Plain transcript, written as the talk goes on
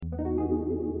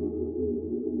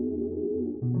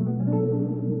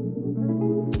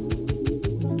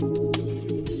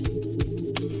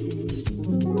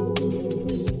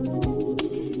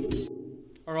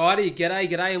Alrighty,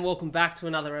 g'day, and welcome back to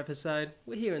another episode.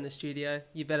 We're here in the studio.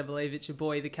 You better believe it's your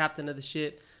boy, the captain of the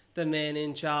ship, the man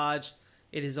in charge.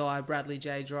 It is I, Bradley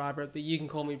J. Driver, but you can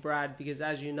call me Brad because,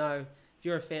 as you know, if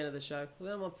you're a fan of the show,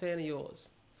 well, then I'm a fan of yours.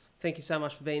 Thank you so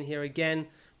much for being here again.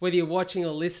 Whether you're watching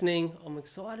or listening, I'm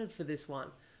excited for this one.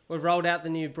 We've rolled out the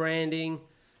new branding.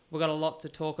 We've got a lot to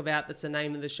talk about. That's the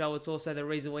name of the show. It's also the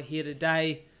reason we're here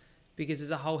today, because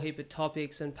there's a whole heap of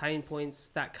topics and pain points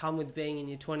that come with being in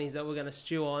your 20s that we're going to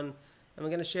stew on, and we're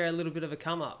going to share a little bit of a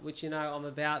come up, which, you know, I'm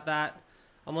about that.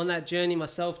 I'm on that journey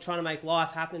myself, trying to make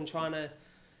life happen, trying to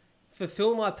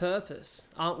fulfill my purpose,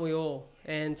 aren't we all?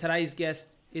 And today's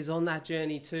guest is on that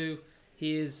journey too.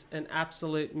 He is an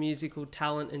absolute musical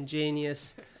talent and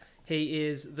genius. He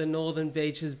is the Northern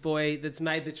Beaches boy that's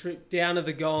made the trip down to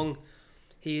the Gong.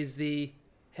 He is the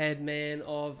head man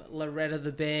of Loretta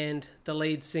the band, the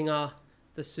lead singer,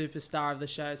 the superstar of the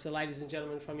show. So ladies and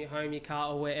gentlemen, from your home, your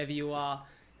car, or wherever you are,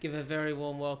 give a very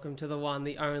warm welcome to the one,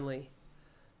 the only,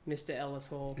 Mr. Ellis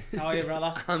Hall. How are you,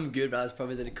 brother? I'm good, but that's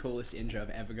probably the coolest intro I've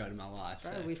ever got in my life.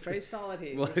 Bro, so. we freestyle it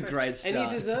here. What a great start. And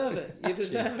you deserve it. You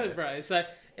deserve it, bro. So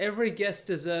every guest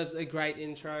deserves a great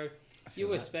intro.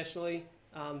 You especially.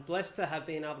 Blessed to have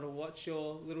been able to watch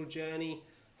your little journey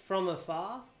from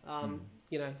afar.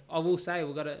 You know, I will say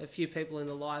we've got a few people in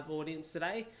the live audience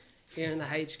today here in the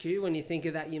HQ. When you think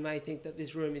of that, you may think that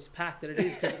this room is packed, and it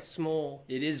is because it's small.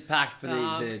 It is packed for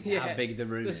how big the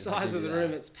room is. The size of the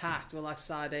room, it's packed. We're like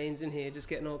sardines in here, just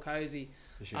getting all cozy.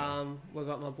 For sure. We've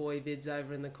got my boy Vids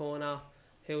over in the corner,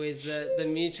 who is the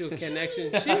mutual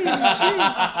connection. That's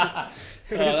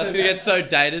going to get so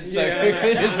dated so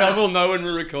quickly, so we'll know when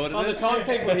we're recording By the time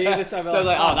people hear this, they're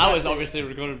like, oh, that was obviously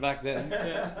recorded back then.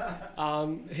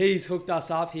 He's hooked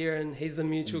us up here, and he's the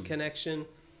mutual connection.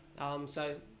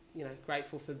 So, you know,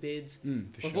 grateful for Bids.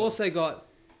 We've also got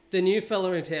the new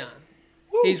fella in town.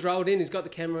 Woo! He's rolled in. He's got the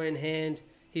camera in hand.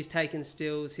 He's taken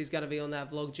stills. He's going to be on that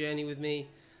vlog journey with me.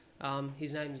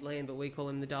 His name's Liam, but we call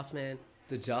him the Duff Man.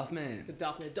 The Duff Man. The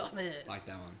Duff Man. Like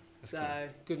that one. That's so,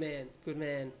 cool. Good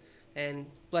man. And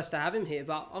blessed to have him here.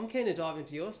 But I'm keen to dive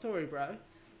into your story, bro.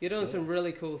 You're doing some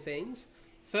really cool things.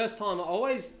 First time, I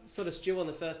always sort of stew on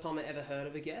the first time I ever heard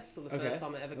of a guest, or the first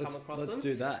time I ever come across them. Let's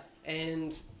do that.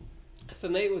 And for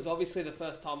me, it was obviously the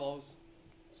first time I was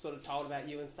sort of told about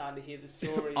you and started to hear the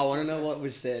stories. I want to know what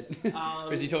was said.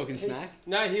 Was he talking smack?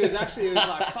 No, he was like,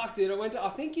 fuck, dude, I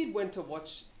think you'd went to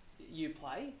watch you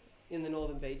play in the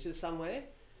Northern Beaches somewhere,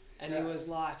 and he was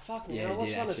like, fuck me, I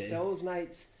watched one of Stell's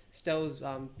mates, Stell's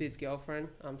Bid's girlfriend.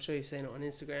 I'm sure you've seen it on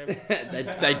Instagram.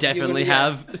 they definitely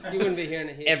have. You wouldn't be hearing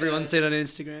it here. Everyone's seen it on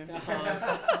Instagram.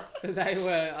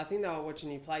 I think they were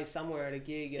watching you play somewhere at a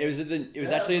gig. It was at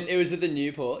the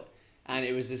Newport, and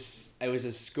it was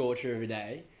a scorcher of a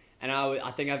day. And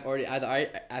I think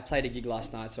I played a gig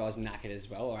last night, so I was knackered as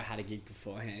well, or I had a gig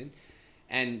beforehand.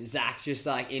 And Zach just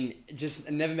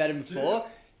never met him before.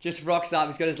 Just rocks up.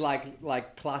 He's got his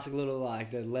like classic little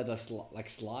like the leather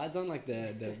slides on, like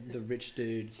the rich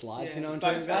dude slides. You know what I'm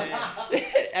talking about? Yeah.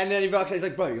 And then he rocks up. He's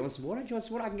like, bro, you want some water? Do you want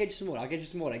some water? I can get you some water. I'll get you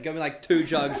some water. He got me like 2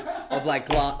 jugs of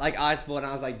like ice water. And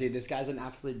I was like, dude, this guy's an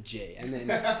absolute G. And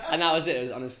that was it. It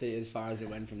was honestly as far as it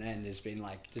went from there, and it's been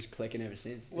like just clicking ever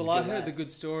since. Well, I heard the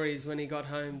good stories when he got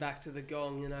home back to the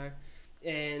Gong, you know,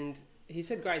 and he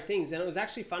said great things. And it was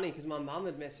actually funny because my mum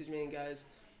had messaged me and goes,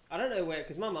 I don't know where,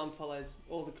 because my mum follows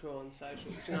all the crew on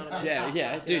socials. You know what I mean?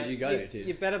 Yeah, dude, you got it, dude.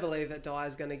 You better believe that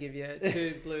Di's going to give you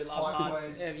 2 blue love hearts.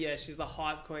 Yeah, she's the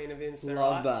hype queen of Insta.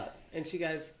 Love that. And she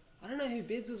goes, I don't know who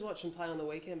Bids was watching play on the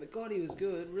weekend, but God, he was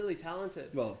good, really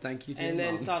talented. Well, thank you to And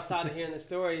then so I started hearing the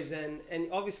stories, and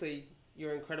obviously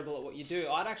you're incredible at what you do.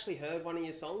 I'd actually heard one of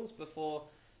your songs before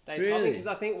they told me, because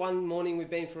I think one morning we'd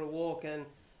been for a walk, and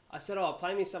I said,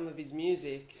 play me some of his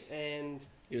music, and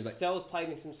Stell's played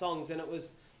me some songs, and it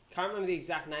was... Can't remember the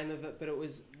exact name of it, but it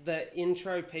was the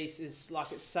intro piece is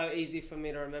like, it's so easy for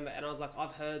me to remember. And I was like,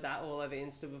 I've heard that all over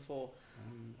Insta before.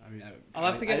 I'll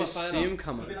have to get my phone up. I assume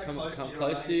come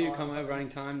close to you, come over running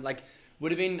time. Like,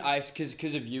 would have been,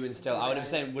 because of you and Stella, I would have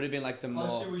said, would have been like the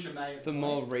more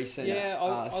recent. Yeah,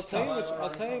 I'll tell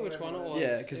you which one it was.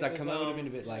 Yeah, because that come over would have been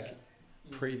a bit like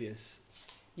previous.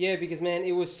 Yeah, because man,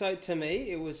 it was so, to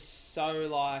me, it was so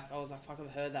like, I was like, fuck,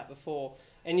 I've heard that before.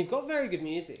 And you've got very good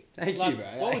music. Thank you, bro.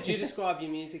 What would you describe your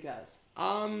music as?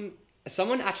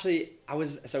 Someone actually,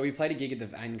 we played a gig at the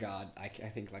Vanguard, I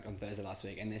think like on Thursday last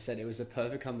week, and they said it was a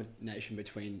perfect combination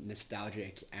between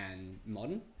nostalgic and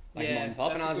modern. Modern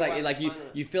pop, and I was like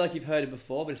you feel like you've heard it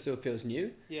before, but it still feels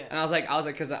new. Yeah. And I was like,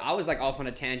 because I was like off on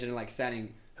a tangent and like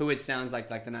saying who it sounds like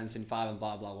the 905 and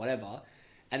blah blah whatever,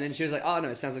 And then she was like, oh no,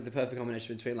 it sounds like the perfect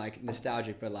combination between like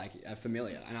nostalgic but like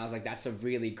familiar. And I was like, that's a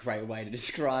really great way to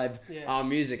describe our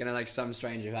music. And then like some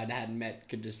stranger who I hadn't met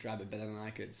could describe it better than I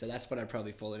could. So that's what I'd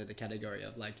probably fall into the category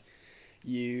of like,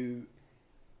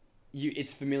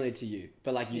 it's familiar to you,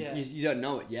 but like you don't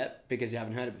know it yet because you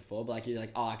haven't heard it before. But like you're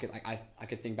like, oh, I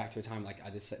could think back to a time like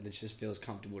this just feels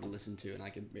comfortable to listen to, and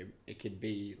like it could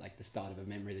be like the start of a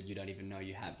memory that you don't even know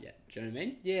you have yet. Do you know what I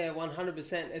mean? Yeah,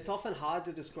 100%. It's often hard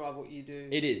to describe what you do.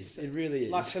 It is. It really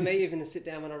is. Like for me, even to sit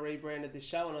down when I rebranded this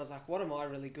show, and I was like, what am I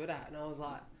really good at? And I was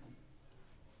like,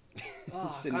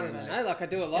 oh, I don't know. Like I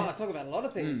do a lot. I talk about a lot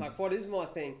of things. Like what is my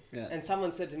thing? Yeah. And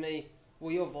someone said to me,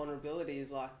 well, your vulnerability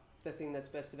is like the thing that's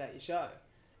best about your show.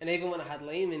 And even when I had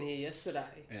Liam in here yesterday,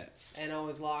 and I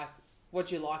was like, what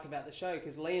do you like about the show?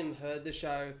 Because Liam heard the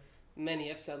show many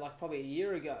episodes, like probably a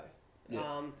year ago.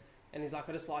 And he's like,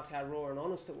 I just liked how raw and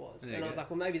honest it was. And I was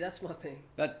like, well, maybe that's my thing.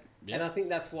 And I think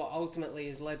that's what ultimately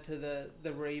has led to the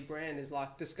rebrand, is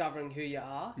like discovering who you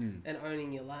are and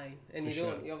owning your lane. And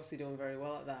you're obviously doing very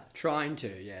well at that. Trying to,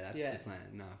 that's the plan.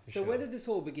 No, so where did this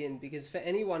all begin? Because for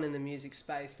anyone in the music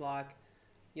space, like,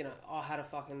 you know, I had a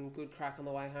fucking good crack on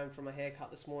the way home from a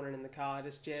haircut this morning in the car,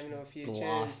 just jamming to a few tunes.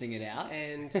 Blasting it out.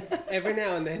 And every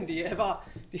now and then,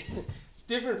 it's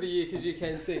different for you because you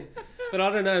can sing. But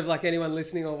I don't know if like anyone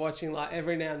listening or watching, like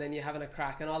every now and then you're having a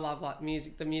crack. And I love like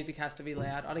music. The music has to be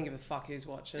loud. I don't give a fuck who's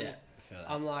watching. Yeah, I feel that.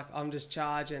 I'm like, I'm just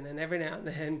charging. And every now and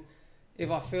then, if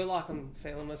I feel like I'm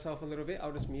feeling myself a little bit,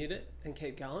 I'll just mute it and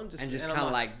keep going. Just kind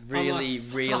of like really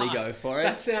go for it.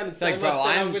 That sounded so like, much bro,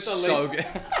 better I'm with the so good.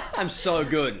 I'm so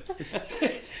good.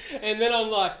 And then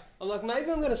I'm like, maybe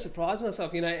I'm going to surprise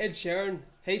myself. You know, Ed Sheeran,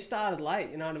 he started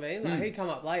late, you know what I mean? Like, he come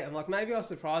up late. I'm like, maybe I'll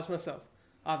surprise myself.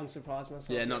 I haven't surprised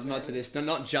myself. Yeah, not to this.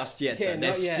 Not just yet, yeah, though.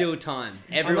 There's still time.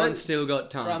 Everyone's still got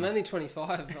time. Bro, I'm only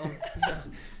 25.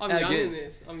 I'm young in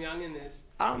this. I'm young in this.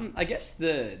 I guess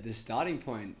the starting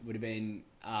point would have been,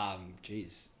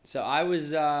 So I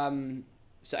was, I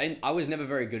was never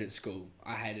very good at school.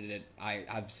 I hated it. I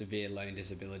have severe learning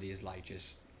disabilities. Like,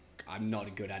 just, I'm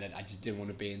not good at it. I just didn't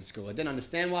want to be in school. I didn't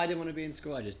understand why I didn't want to be in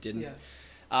school. I just didn't.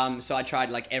 So I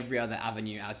tried like every other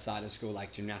avenue outside of school,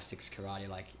 like gymnastics, karate,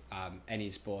 like any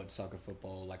sport, soccer,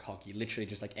 football, like hockey, literally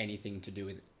just like anything to do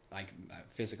with like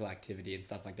physical activity and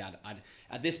stuff like that.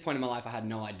 At this point in my life, I had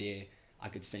no idea I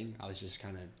could sing. I was just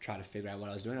kind of trying to figure out what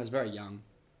I was doing. I was very young.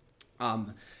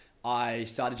 I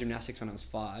started gymnastics when I was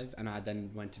 5, and I then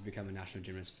went to become a national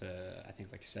gymnast for, I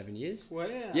think, like 7 years. Wow.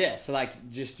 Yeah, so like,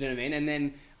 just, you know what I mean? And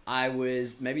then I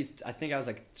was I think I was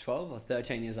like 12 or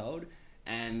 13 years old,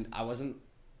 and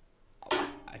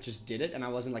I just did it, and I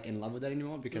wasn't like in love with it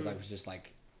anymore because I was just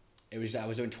like, I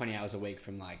was doing 20 hours a week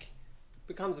from like...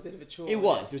 Becomes a bit of a chore. It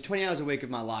was 20 hours a week of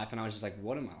my life, and I was just like,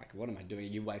 what am I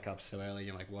doing? You wake up so early,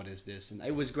 you're like, what is this? And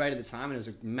it was great at the time, and it was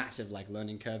a massive like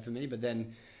learning curve for me, but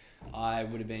then I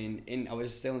would have been I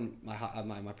was still in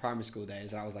my primary school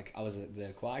days, and I was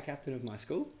the choir captain of my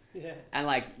school. Yeah. And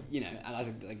like, you know, and I was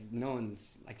like no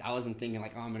one's like, I wasn't thinking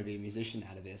like, oh, I'm going to be a musician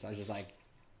out of this. I was just like,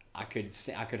 I could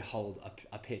hold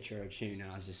a pitch or a tune,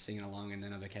 and I was just singing along, and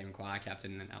then I became a choir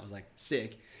captain, and I was like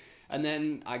sick. And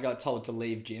then I got told to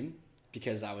leave gym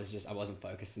because I wasn't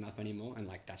focused enough anymore, and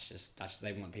like that's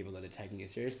they want people that are taking it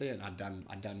seriously, and I'd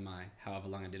done my however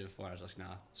long I did it for. I was like,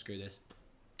 nah, screw this.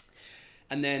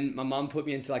 And then my mum put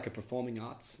me into like a performing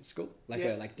arts school, like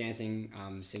like dancing,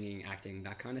 singing, acting,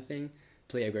 that kind of thing.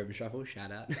 Pleo Groove and Shuffle, shout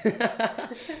out.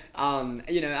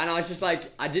 You know, and I was just like,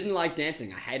 I didn't like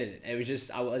dancing. I hated it. It was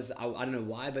just, I don't know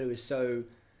why, but it was so,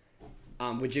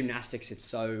 with gymnastics, it's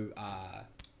so,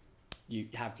 you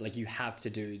have to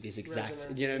do this exact,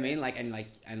 regiment, you know what I mean? Like,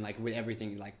 and with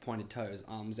everything, like pointed toes,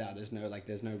 arms out, there's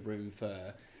no room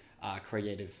for,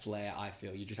 creative flair. I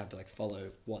feel you just have to like follow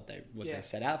what they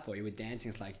set out for you. With dancing,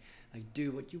 it's like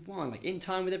do what you want, like in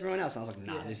time with everyone else. And I was like,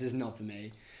 nah, this is not for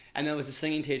me. And there was a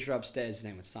singing teacher upstairs. His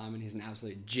name was Simon. He's an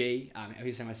absolute G.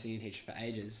 He's been my singing teacher for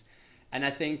ages. And I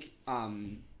think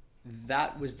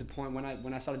that was the point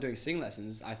when I started doing singing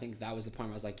lessons. I think that was the point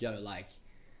where I was like, yo, like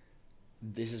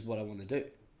this is what I want to do.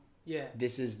 Yeah.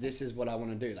 This is what I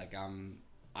want to do. Like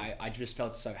I just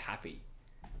felt so happy.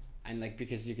 And like,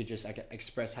 because you could just like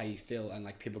express how you feel, and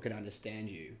like people could understand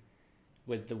you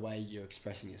with the way you're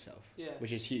expressing yourself. Yeah.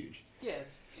 Which is huge. Yeah,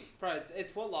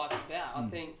 it's what life's about. I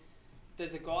think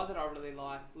there's a guy that I really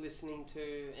like listening to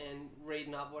and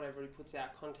reading up whatever he puts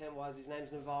out content wise. His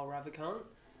name's Naval Ravikant,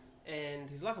 and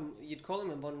he's like you'd call him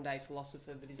a modern day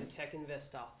philosopher, but he's a tech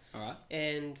investor. All right.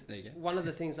 And there you go. One of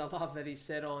the things I love that he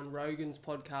said on Rogan's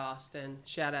podcast, and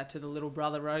shout out to the little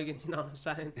brother Rogan, you know what I'm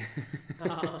saying?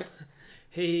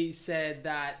 He said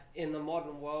that in the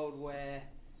modern world where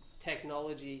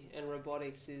technology and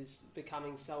robotics is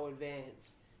becoming so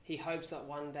advanced, he hopes that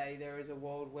one day there is a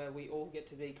world where we all get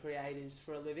to be creatives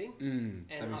for a living.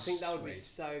 And I think that would be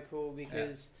so cool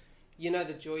because you know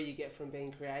the joy you get from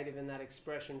being creative and that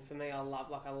expression. For me, I love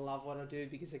what I do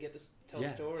because I get to tell a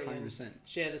story 100%. and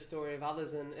share the story of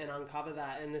others and uncover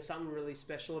that. And there's something really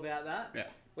special about that. Yeah.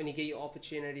 When you get your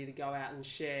opportunity to go out and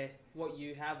share what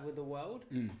you have with the world.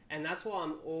 And that's why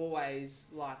I'm always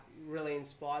like really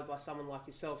inspired by someone like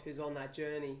yourself who's on that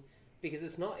journey, because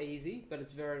it's not easy, but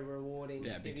it's very rewarding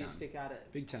if you stick at it.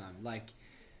 Big time. Like,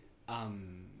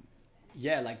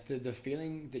 like the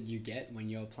feeling that you get when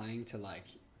you're playing to like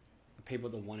people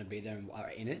that want to be there and are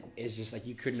in it is just like,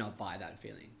 you could not buy that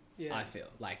feeling. I feel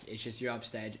like it's just you're on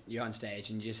stage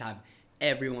and you just have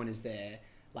everyone is there,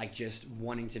 like just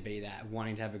wanting to be there,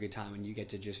 wanting to have a good time, and you get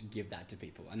to just give that to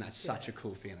people, and that's such a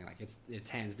cool feeling. Like it's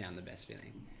hands down the best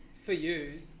feeling. For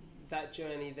you, that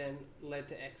journey then led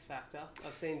to X Factor.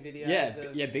 I've seen videos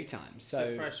of big time. So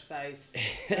the fresh face,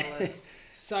 Ellis.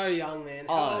 So young, man.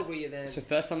 How old were you then? So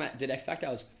first time I did X Factor,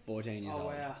 I was 14 years old.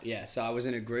 Wow. Yeah, so I was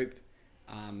in a group,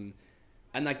 and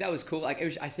like that was cool. Like it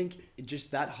was, I think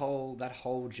just that whole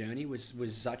journey was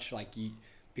such like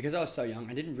because I was so young,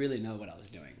 I didn't really know what I was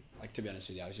doing. Like, to be honest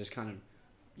with you, I was just kind of,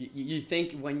 you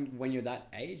think when you're that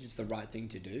age, it's the right thing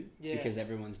to do because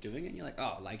everyone's doing it. And you're like,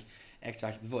 oh, like X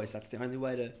Factor, The Voice, that's the only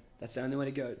way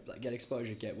to go, like get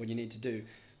exposure, get what you need to do.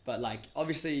 But like,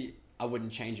 obviously I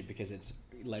wouldn't change it because it's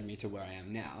led me to where I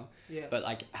am now. Yeah. But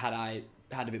like, had I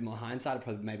had a bit more hindsight, I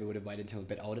probably maybe would have waited until a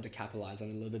bit older to capitalize on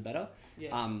it a little bit better.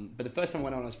 Yeah. But the first time I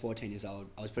went on, I was 14 years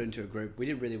old. I was put into a group. We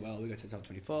did really well. We got to the top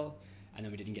 24. And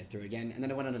then we didn't get through again. And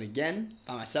then I went on it again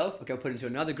by myself. I got put into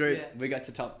another group. Yeah. We got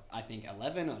to top, I think,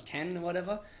 11 or 10 or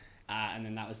whatever. And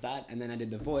then that was that. And then I did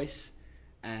The Voice.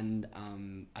 And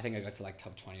I think I got to like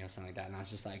top 20 or something like that. And I was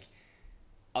just like,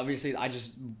 obviously, I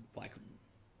just like,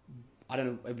 I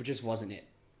don't know, it just wasn't it.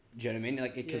 Do you know what I mean?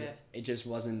 Like, because it just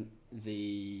wasn't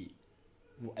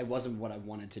it wasn't what I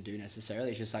wanted to do necessarily.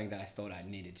 It's just something that I thought I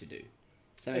needed to do.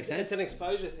 Does that make sense? It's an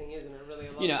exposure thing, isn't it? Really,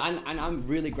 you know, and I'm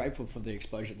really grateful for the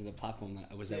exposure to the platform that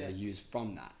I was able to use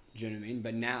from that. Do you know what I mean?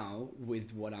 But now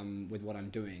with what I'm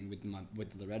doing with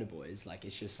the Loretta boys, like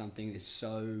it's just something that's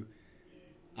so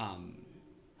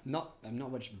not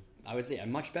much. I would say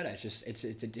I'm much better. It's just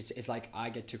it's like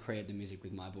I get to create the music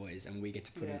with my boys, and we get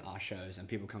to put in our shows, and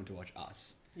people come to watch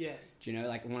us. Yeah. Do you know,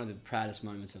 like one of the proudest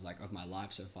moments of my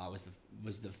life so far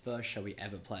was the first show we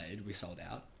ever played. We sold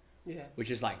out. Yeah, which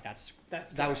is like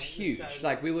that was huge.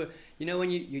 Like we were, you know,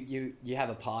 when you have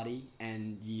a party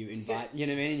and you invite, you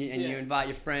know what I mean, and you invite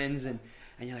your friends and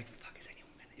you're like, fuck,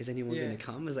 is anyone gonna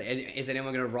come? It's like, is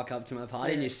anyone gonna rock up to my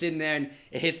party? And you're sitting there and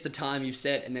it hits the time you've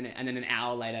set, and then an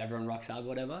hour later everyone rocks up,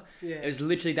 whatever. Yeah, it was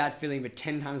literally that feeling, but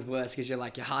 10 times worse because you're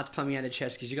like your heart's pumping out of the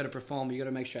chest because you got to perform, but you got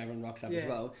to make sure everyone rocks up as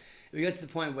well. We got to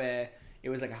the point where it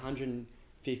was like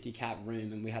 150 cap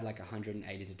room and we had like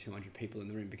 180 to 200 people in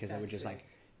the room because they were just like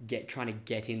trying to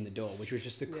get in the door, which was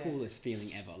just the coolest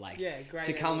feeling ever. Like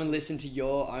to come and listen to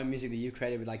your own music that you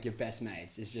created with like your best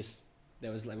mates is just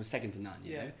was second to none,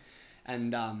 you know.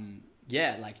 And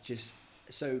like just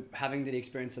so having the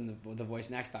experience on the Voice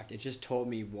and X Factor, it just taught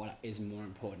me what is more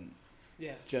important.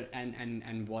 Yeah.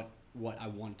 And what I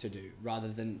want to do rather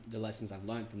than the lessons I've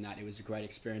learned from that. It was a great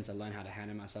experience. I learned how to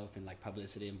handle myself in like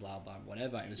publicity and blah blah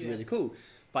whatever. It was really cool.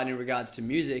 But in regards to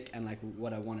music and like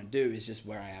what I want to do is just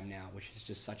where I am now, which is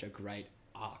just such a great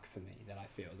arc for me that I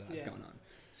feel that I've gone on.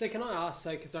 So can I ask,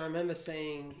 because I remember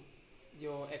seeing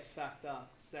your X Factor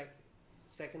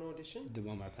second audition? The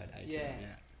one where I played 18, yeah.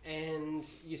 And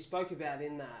you spoke about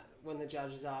in that, when the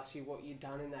judges asked you what you'd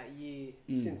done in that year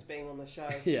since being on the show,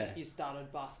 you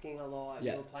started busking a lot,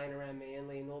 you were playing around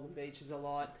Manly and Northern Beaches a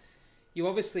lot. You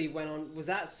obviously went on, was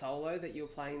that solo that you were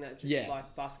playing that,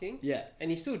 like busking? Yeah. And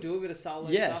you still do a bit of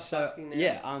solo stuff, busking now?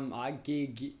 Yeah, I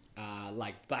gig,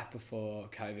 like back before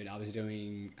COVID, I was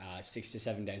doing 6 to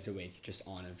 7 days a week just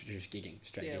gigging,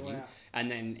 straight gigging. Wow. And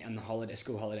then on the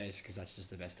school holidays, because that's just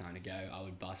the best time to go, I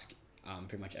would busk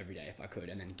pretty much every day if I could,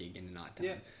 and then gig in the night time.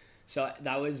 Yeah. So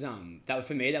that was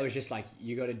for me, that was just like,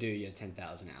 you got to do your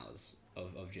 10,000 hours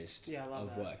of work.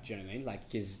 Do you know what I mean?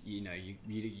 Like, because, you know,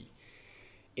 you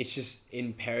it's just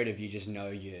imperative you just know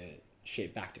your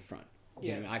shit back to front.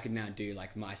 You know, I could now do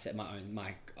like my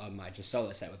just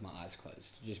solo set with my eyes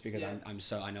closed, just because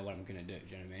I know what I'm gonna do. Do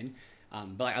you know what I mean?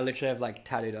 But like, I literally have like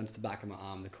tattooed onto the back of my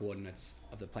arm the coordinates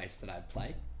of the place that I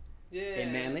play.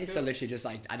 In Manly, cool. So literally just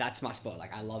like that's my spot.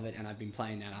 Like I love it, and I've been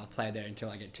playing there. And I'll play there until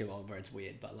I get too old, where it's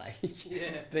weird. But like,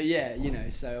 but yeah, you know.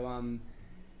 So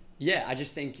I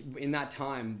just think in that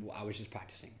time I was just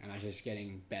practicing, and I was just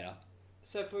getting better.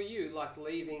 So for you, like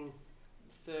leaving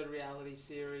third reality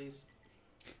series,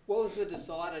 what was the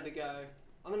decider to go,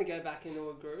 I'm going to go back into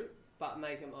a group, but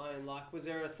make them own? Like, was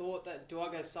there a thought that, do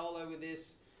I go solo with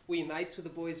this? Were you mates with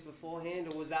the boys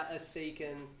beforehand, or was that a seek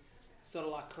and sort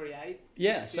of like create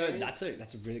experience? So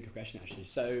that's a really good question, actually.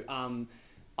 So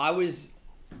I was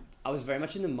very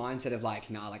much in the mindset of like,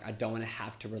 nah, like I don't want to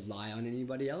have to rely on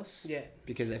anybody else. Yeah.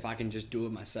 Because if I can just do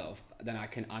it myself, then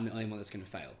I'm the only one that's going to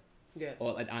fail. Yeah.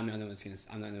 Or like, I'm the only one that's going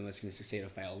to succeed or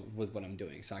fail with what I'm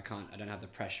doing. So I don't have the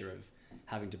pressure of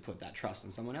having to put that trust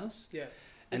on someone else. Yeah.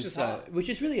 Which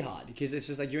is really hard, because it's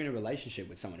just like you're in a relationship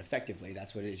with someone effectively.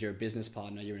 That's what it is. You're a business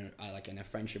partner. You're in a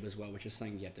friendship as well, which is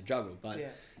something you have to juggle. But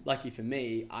lucky for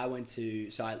me, I went to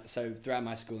so throughout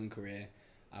my schooling career,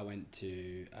 I went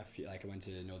to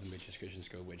Northern Beaches Christian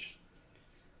School, which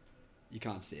you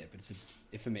can't see it,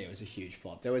 but for me it was a huge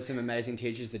flop. There were some amazing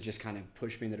teachers that just kind of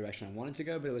pushed me in the direction I wanted to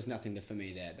go, but there was nothing for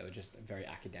me there. They were just very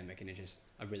academic, and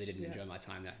I really didn't enjoy my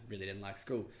time there. Really didn't like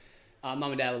school. Mum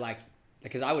and Dad were like,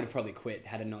 because I would have probably quit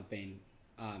had it not been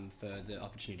for the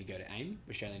opportunity to go to AIM,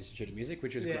 Australian Institute of Music,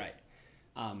 which was great.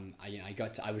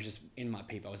 I was just in my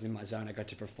peep. I was in my zone. I got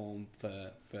to perform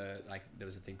for like, there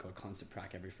was a thing called concert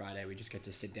prac every Friday. We just get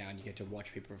to sit down. You get to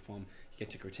watch people perform. You get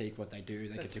to critique what they do.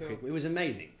 It was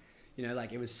amazing.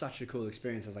 It was such a cool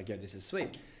experience. I was like, yo, this is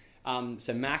sweet.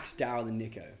 So Max, Daryl, and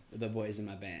Nico are the boys in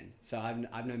my band. So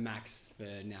I've known Max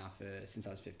since I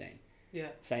was 15. Yeah.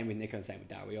 Same with Nico and same with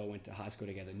Daryl. We all went to high school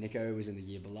together. Nico was in the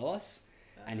year below us,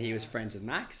 and he was friends with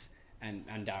Max, and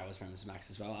Daryl was friends with Max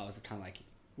as well. I was kind of like,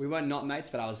 we weren't not mates,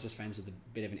 but I was just friends with a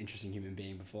bit of an interesting human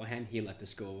being beforehand. He left the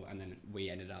school, and then we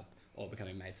ended up all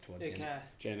becoming mates towards the end.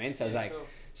 Do you know what I mean? So I was like, cool.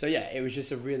 So yeah, it was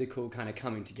just a really cool kind of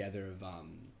coming together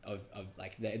of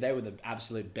like they were the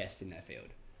absolute best in their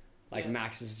field. Like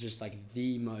Max is just like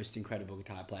the most incredible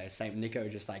guitar player. Same Nico,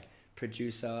 just like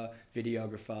producer,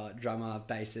 videographer, drummer,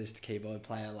 bassist, keyboard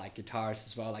player, like guitarist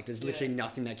as well. Like there's literally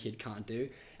nothing that kid can't do.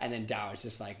 And then Daryl's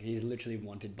just like, he's literally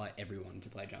wanted by everyone to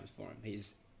play drums for him.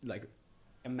 He's like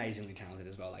amazingly talented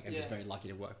as well. Like I'm just very lucky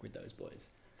to work with those boys.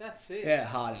 That's it. Yeah,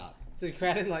 hard out. So you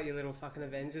created like your little fucking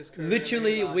Avengers crew.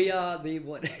 Literally, we are the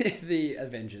the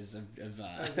Avengers of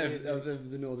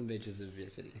the northern beaches of your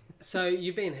city. So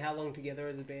you've been how long together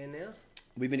as a band now?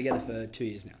 We've been together for 2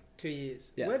 years now. 2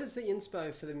 years. Yeah. Where does the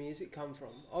inspo for the music come from?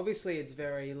 Obviously, it's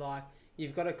very like,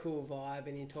 you've got a cool vibe,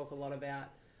 and you talk a lot about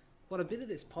what a bit of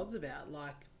this pod's about,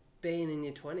 like being in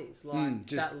your 20s, like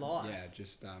that life. Yeah,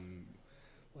 just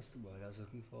what's the word I was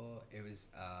looking for? It was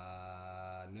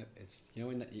no, it's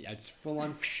it's full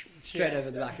on straight over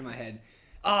the back of my head.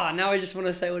 Now I just want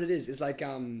to say what it is. It's like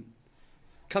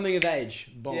coming of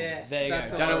age. Boom. Yes, there you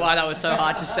go. Don't know why that was so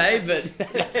hard to say,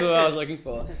 but that's what I was looking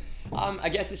for. I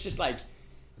guess it's just like,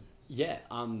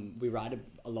 we write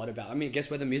a lot about, I guess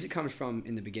where the music comes from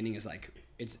in the beginning is like,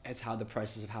 it's how the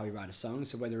process of how we write a song.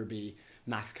 So whether it be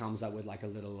Max comes up with like a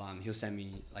little, he'll send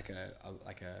me like a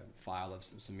file of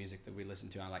some music that we listen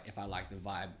to. And if I like the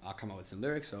vibe, I'll come up with some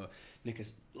lyrics, or Nick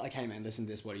is like, hey man, listen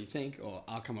to this, what do you think? Or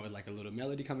I'll come up with like a little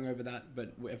melody coming over that.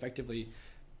 But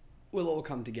we'll all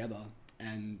come together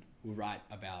and we'll write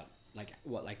about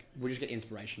we'll just get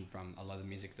inspiration from a lot of the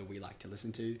music that we like to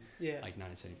listen to. Yeah. Like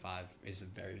 1975 is a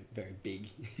very, very big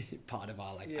part of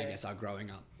our I guess our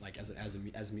growing up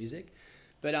as music.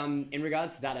 But in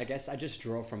regards to that, I guess I just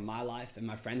draw from my life and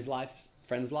my friends' lives.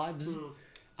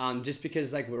 Just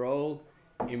because we're all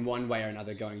in one way or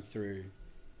another going through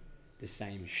the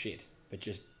same shit, but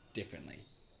just differently.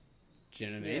 Do you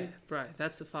know what I mean? Yeah, bro,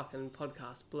 that's the fucking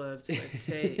podcast blurb to a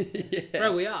T.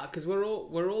 Bro, we are, because we're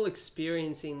all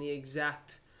experiencing the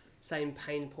exact same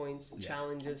pain points,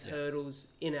 challenges, hurdles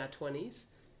in our 20s,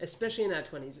 especially in our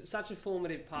 20s. It's such a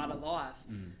formative part of life.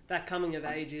 That coming of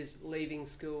age is leaving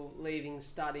school, leaving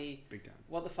study. Big time.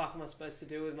 What the fuck am I supposed to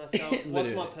do with myself?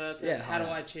 What's my purpose? How do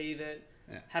I achieve it?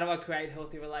 How do I create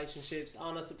healthy relationships?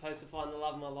 Aren't I supposed to find the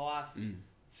love of my life?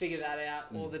 Figure that out,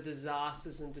 all the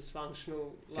disasters and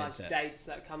dysfunctional dates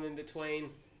that come in between.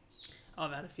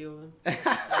 I've had a few of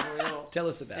them. Tell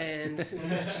us about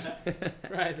it.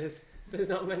 Right, there's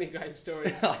not many great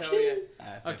stories to tell you.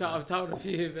 I've told a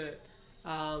few, but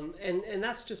and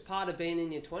that's just part of being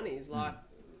in your 20s,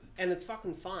 and it's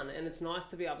fucking fun, and it's nice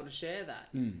to be able to share that.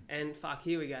 And fuck,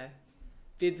 here we go.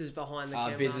 Bids is behind the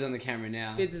camera. Bids is on the camera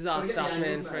now. Bids is our stuff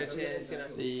man for a chance,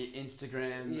 The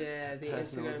Instagram. Yeah, the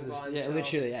Instagram by himself. Yeah,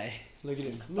 literally, Look at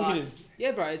him. Look at him.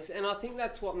 Yeah, bro, and I think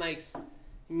that's what makes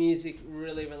music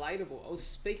really relatable. I was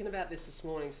speaking about this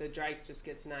morning, so Drake just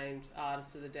gets named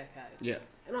Artist of the Decade. Yeah.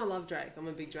 And I love Drake. I'm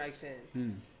a big Drake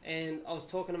fan. And I was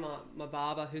talking to my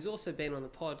barber, who's also been on the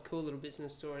pod, cool little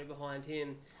business story behind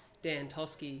him, Dan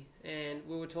Tosky, and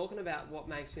we were talking about what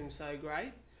makes him so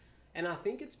great. And I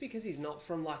think it's because he's not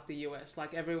from like the US.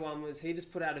 Like he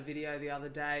just put out a video the other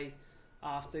day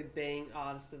after being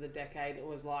Artist of the Decade. It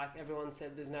was like, everyone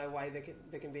said there's no way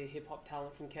there can be a hip hop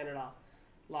talent from Canada.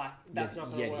 Like, that's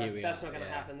not going to work. That's not going to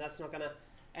happen. That's not going to...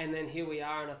 And then here we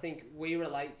are, and I think we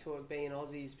relate to it being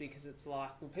Aussies because it's like,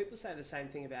 well, people say the same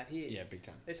thing about here. Yeah, big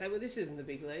time. They say, well, this isn't the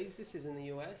big leagues. This isn't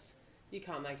the US. You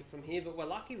can't make it from here. But we're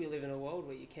lucky we live in a world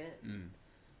where you can.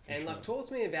 And like, talk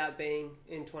to me about being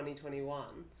in 2021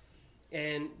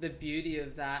 and the beauty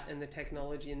of that and the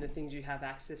technology and the things you have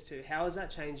access to. How has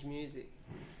that changed music?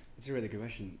 It's a really good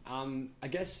question. I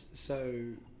guess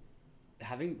so.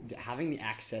 Having the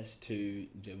access to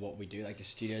what we do, like the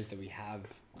studios that we have,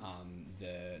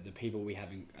 the people we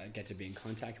get to be in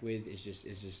contact with is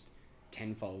just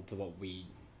tenfold to what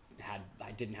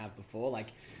I didn't have before. Like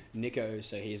Nico,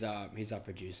 so he's our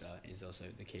producer. He's also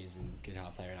the keys and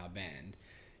guitar player in our band.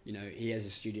 You know, he has a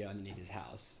studio underneath his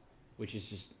house, which is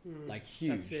just like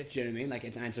huge. Do you know what I mean? Like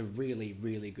it's a really,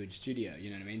 really good studio.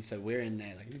 You know what I mean? So we're in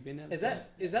there. Like, have you been there? Is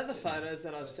that the photos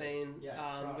that I've seen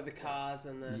with the cars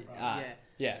and the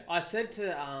yeah. I said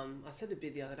to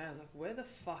Bid the other day, I was like, where the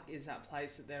fuck is that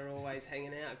place that they're always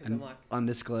hanging out? Because I'm like,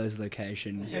 undisclosed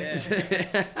location.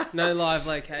 Yeah. No live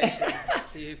location.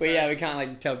 Well, yeah, we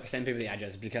can't like send people the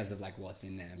address because of like what's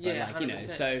in there. But like, you know, 100%.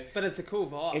 So. But it's a cool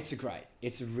vibe.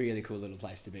 It's a really cool little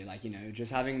place to be. Like, you know,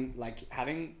 just having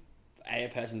a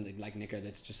person like Nico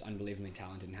that's just unbelievably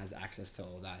talented and has access to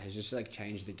all that has just like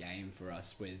changed the game for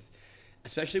us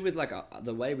especially with like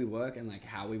the way we work and like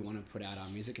how we want to put out our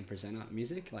music and present our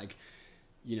music. Like,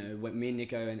 you know, when me and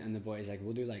Nico and the boys, like,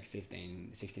 we'll do like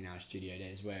 16 hour studio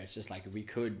days where it's just like we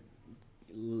could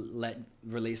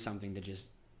release something that just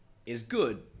is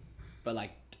good but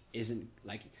like isn't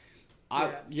like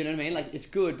you know what I mean, like it's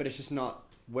good but it's just not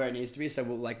where it needs to be. So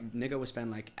we'll like Nico will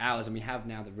spend like hours, and we have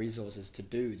now the resources to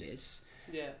do this.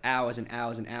 Hours and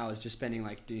hours and hours just spending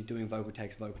like doing vocal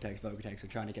takes or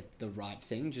trying to get the right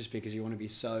thing, just because you want to be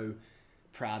so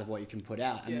proud of what you can put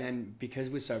out. And then because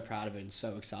we're so proud of it and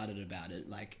so excited about it,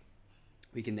 like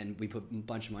we put a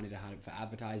bunch of money to for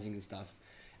advertising and stuff,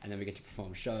 and then we get to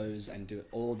perform shows and do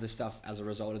all the stuff as a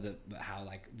result of how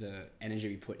like the energy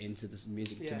we put into this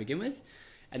music to begin with.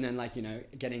 And then like, you know,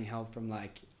 getting help from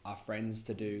like our friends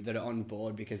that are on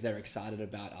board because they're excited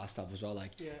about our stuff as well,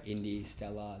 like Indy,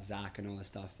 Stella, Zach and all that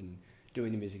stuff, and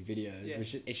doing the music videos,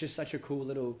 which it's just such a cool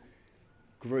little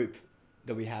group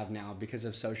that we have now because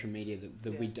of social media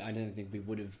that I don't think we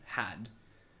would have had.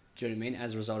 Do you know what I mean?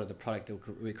 As a result of the product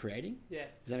that we're creating. Yeah.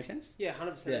 Does that make sense? Yeah,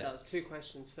 100% it does. 2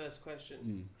 questions. First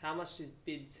question. How much does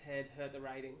Bid's head hurt the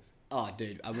ratings? Oh,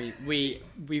 dude. I mean, we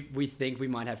think we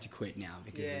might have to quit now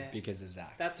because of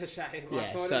Zach. That's a shame.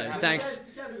 Yeah, so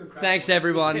thanks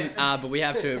everyone. But we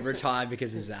have to retire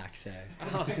because of Zach, so.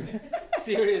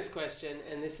 Serious question,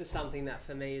 and this is something that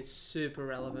for me is super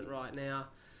relevant right now.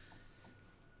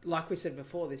 Like we said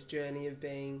before, this journey of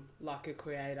being like a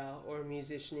creator or a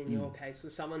musician in your case,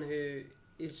 or someone who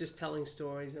is just telling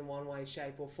stories in one way,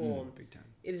 shape or form, big time.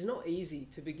 It is not easy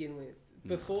to begin with.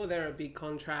 Before there are big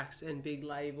contracts and big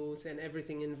labels and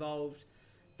everything involved,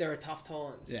 there are tough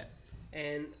times. Yeah.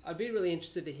 And I'd be really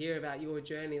interested to hear about your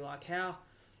journey. Like how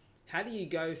do you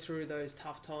go through those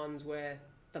tough times where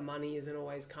the money isn't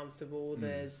always comfortable?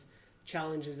 There's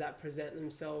challenges that present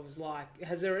themselves. Like,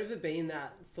 has there ever been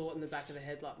that thought in the back of the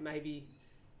head, like maybe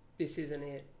this isn't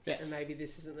it, and maybe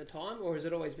this isn't the time, or has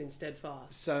it always been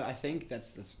steadfast? So I think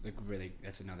that's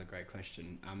another great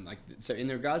question. So in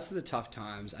regards to the tough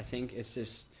times, I think it's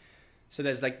just, so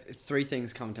there's like 3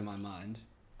 things come to my mind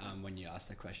when you ask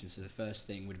that question. So the first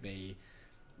thing would be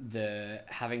the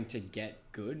having to get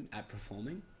good at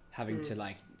performing, having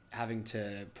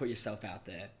to put yourself out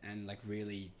there and like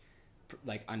really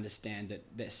like understand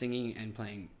that singing and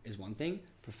playing is one thing,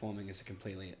 performing is a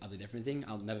completely other different thing.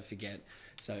 I'll never forget.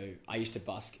 So I used to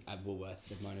busk at Woolworths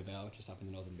at Mona Vale, just up in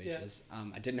the Northern Beaches.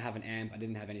 I didn't have an amp, I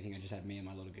didn't have anything, I just had me and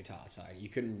my little guitar. So you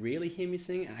couldn't really hear me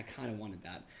sing, and I kind of wanted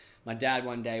that. My dad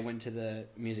one day went to the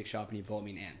music shop and he bought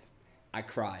me an amp. I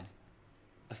cried.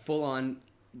 I full on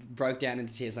broke down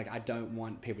into tears. Like, I don't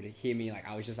want people to hear me. Like,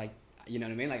 I was just like, you know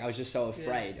what I mean? Like, I was just so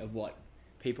afraid of what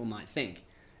people might think.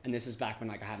 And this was back when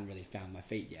like I hadn't really found my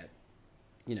feet yet,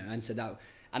 you know. And so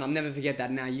and I'll never forget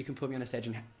that. Now you can put me on a stage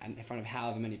and in front of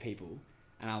however many people,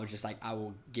 and I was just like, I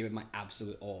will give it my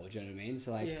absolute all. Do you know what I mean?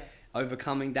 So like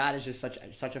overcoming that is just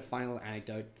such a funny little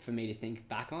anecdote for me to think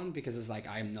back on, because it's like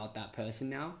I am not that person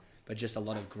now, but just a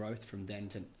lot of growth from then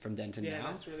to now. Yeah,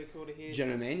 that's really cool to hear. Do you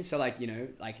know what I mean? So like, you know,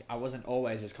 like I wasn't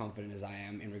always as confident as I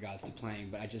am in regards to playing,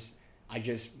 but I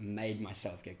just made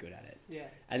myself get good at it. Yeah.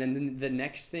 And then the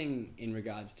next thing in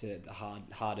regards to the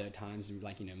harder times and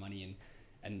like, you know, money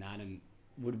and that, and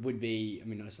would be, I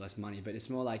mean, not less money, but it's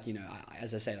more like, you know,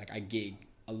 as I say, like I gig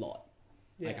a lot.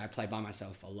 Like I play by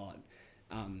myself a lot.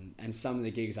 And some of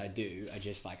the gigs I do are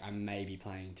just like, I may be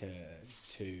playing to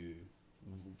 2,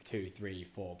 3,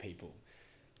 4 people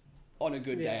on a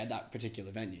good day at that particular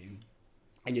venue.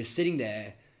 And you're sitting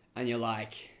there and you're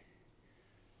like,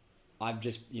 I've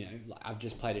just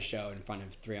played a show in front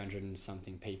of 300 and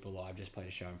something people, or I've just played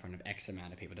a show in front of X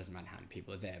amount of people. It doesn't matter how many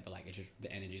people are there, but like, it's just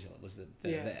the energies that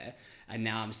are there. And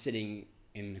now I'm sitting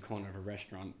in the corner of a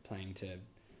restaurant playing to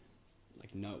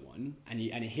like no one, and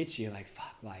it hits you like,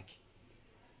 fuck, like,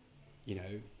 you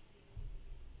know,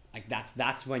 like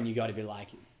that's when you got to be like,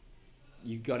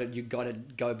 you got to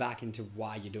go back into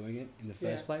why you're doing it in the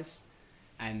first place.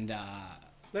 And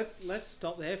let's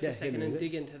stop there for a second and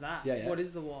dig into that. What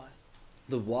is the why?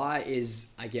 The why is,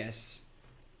 I guess,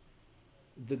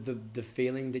 the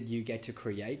feeling that you get to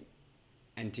create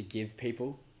and to give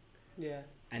people,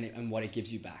 and what it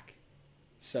gives you back.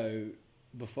 So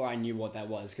before I knew what that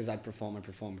was, because I'd perform,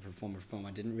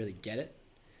 I didn't really get it.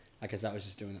 Like, because I was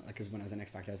just doing it, like, because when I was an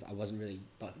X Factor, I wasn't really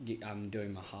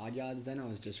doing my hard yards then. I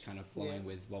was just kind of flowing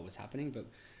with what was happening. But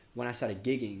when I started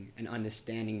gigging and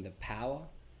understanding the power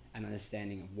and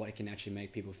understanding of what it can actually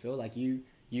make people feel, like you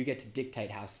get to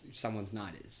dictate how someone's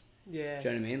night is. Yeah. Do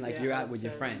you know what I mean? Like, you're out with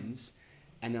your friends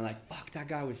and they're like, fuck, that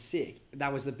guy was sick.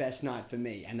 That was the best night for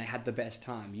me. And they had the best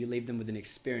time. You leave them with an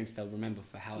experience they'll remember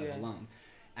for however long.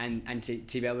 And to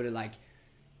be able to, like,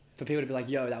 for people to be like,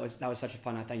 yo, that was such a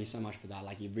fun night. Thank you so much for that.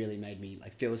 Like, you really made me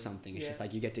like feel something. It's just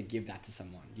like, you get to give that to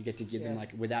someone. You get to give them,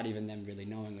 like, without even them really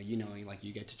knowing or you knowing, like,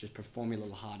 you get to just perform your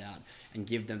little heart out and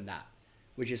give them that,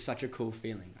 which is such a cool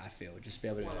feeling. I feel just be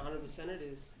able to 100% it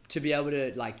is to be able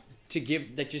to like to give,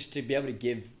 like, just to be able to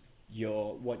give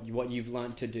your what you've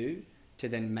learned to do to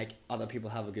then make other people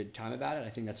have a good time about it. I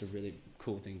think that's a really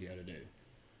cool thing to be able to do.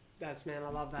 Man, I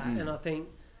love that. And I think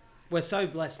we're so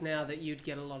blessed now that you'd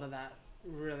get a lot of that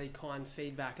really kind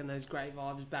feedback and those great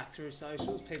vibes back through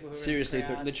socials. People who seriously,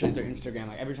 literally through Instagram.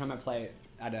 Like, every time I play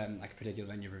at like a particular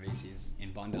venue for VCs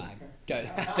in Bondi,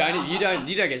 you don't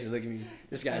get to look at me.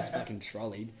 This guy's fucking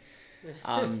trolleyed.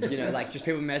 You know, like, just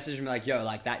people message me like, yo,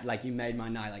 like that, like, you made my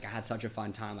night. Like, I had such a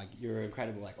fun time. Like, you're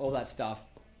incredible. Like, all that stuff.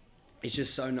 It's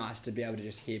just so nice to be able to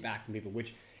just hear back from people.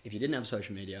 Which, if you didn't have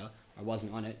social media, I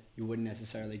wasn't on it, you wouldn't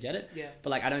necessarily get it. Yeah. But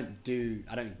like, I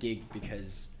don't gig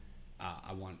because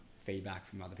I want feedback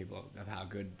from other people of how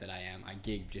good that I am. I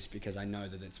gig just because I know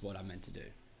that it's what I'm meant to do.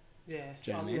 Yeah.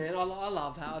 Do you know what I mean? Man, I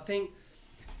love that. I think,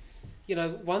 you know,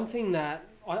 one thing that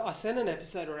I sent an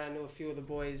episode around to a few of the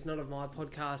boys, not of my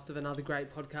podcast, of another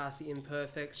great podcast, The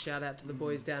Imperfects. Shout out to the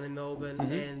boys down in Melbourne.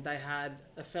 And they had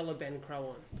a fella Ben Crow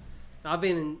on. Now, I've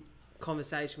been in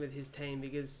conversation with his team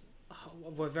because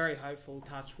we're very hopeful,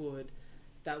 touch wood,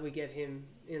 that we get him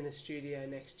in the studio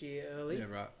next year early. Yeah,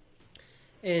 right.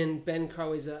 And Ben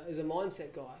Crow is a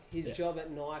mindset guy. His job at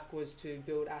Nike was to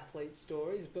build athlete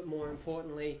stories, but more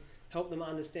importantly, help them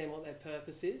understand what their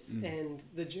purpose is and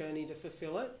the journey to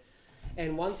fulfill it.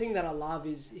 And one thing that I love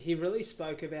is he really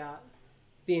spoke about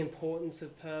the importance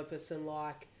of purpose and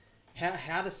like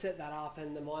how to set that up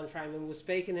and the mind frame. And we're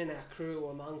speaking in our crew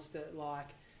amongst it, like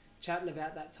chatting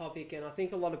about that topic. And I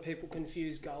think a lot of people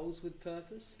confuse goals with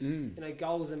purpose. You know,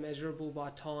 goals are measurable by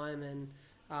time and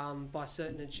by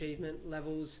certain achievement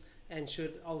levels and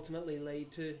should ultimately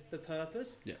lead to the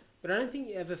purpose. Yeah. But I don't think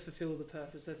you ever fulfill the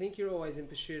purpose. I think you're always in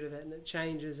pursuit of it and it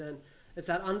changes. And it's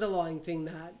that underlying thing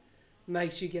that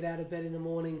makes you get out of bed in the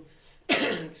morning.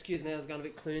 Excuse me, I was going a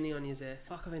bit Clooney on you there.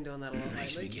 Fuck, I've been doing that a lot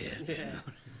makes lately. Me get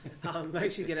Yeah.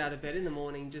 Makes you get out of bed in the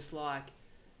morning just like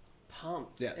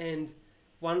pumped. Yeah. And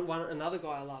another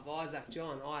guy I love, Isaac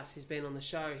John, Ice, he's been on the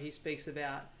show. He speaks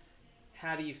about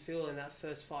how do you feel in that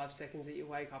first 5 seconds that you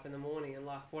wake up in the morning and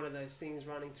like what are those things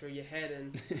running through your head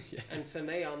and and for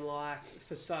me I'm like,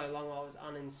 for so long I was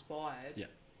uninspired. Yeah.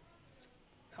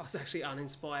 I was actually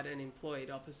uninspired and employed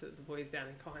opposite the boys down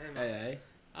in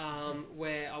Kiama.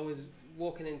 Where I was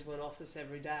walking into an office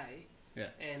every day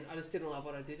and I just didn't love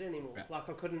what I did anymore. Yeah. Like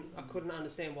I couldn't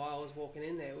understand why I was walking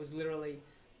in there. It was literally,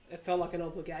 it felt like an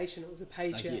obligation. It was a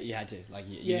paycheck. Like you had to. Like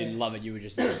you didn't love it, you were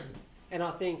just there. And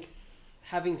I think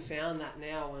having found that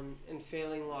now and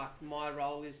feeling like my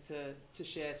role is to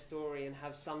share story and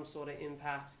have some sort of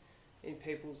impact in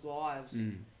people's lives,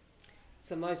 it's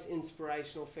the most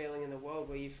inspirational feeling in the world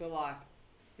where you feel like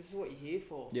this is what you're here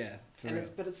for. Yeah,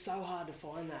 but it's so hard to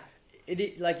find that. It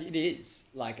is. Like,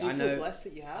 do you feel blessed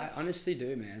that you have? I honestly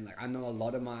do, man. Like, I know a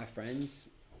lot of my friends,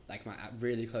 like my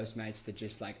really close mates, that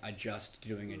just like are just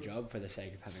doing a job for the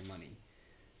sake of having money.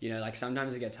 You know, like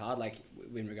sometimes it gets hard, like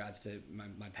in regards to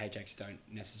my paychecks don't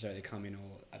necessarily come in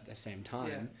all at the same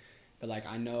time. but like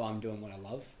I know I'm doing what I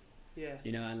love. Yeah.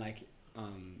 You know, and like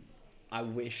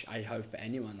I hope for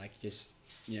anyone, like, just,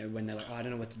 you know, when they're like, oh, I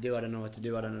don't know what to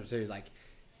do, like,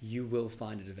 you will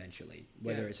find it eventually.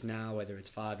 Whether it's now, whether it's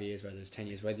 5 years, whether it's 10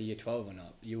 years, whether you're 12 or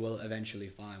not, you will eventually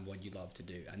find what you love to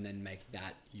do, and then make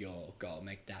that your goal,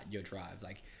 make that your drive.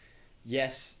 Like,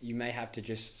 yes, you may have to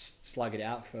just slug it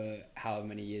out for however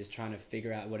many years trying to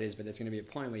figure out what it is, but there's going to be a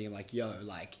point where you're like, yo,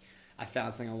 like, I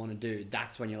found something I want to do.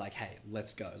 That's when you're like, hey,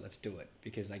 let's go, let's do it.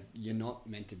 Because, like, you're not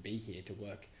meant to be here to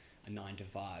work a 9 to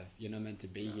 5. You're not meant to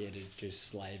be here to just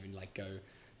slave and, like, go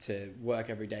to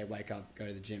work every day, wake up, go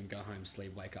to the gym, go home,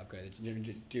 sleep, wake up, go to the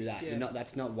gym, do that. You're not.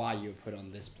 That's not why you were put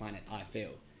on this planet, I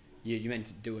feel. You're meant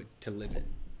to do it to live it.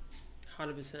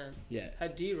 100%. Yeah.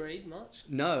 Do you read much?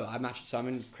 No, I'm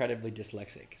incredibly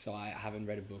dyslexic, so I haven't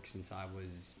read a book since I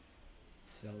was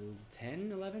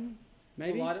 10, 11,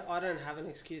 maybe. Well, I don't have an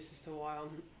excuse as to why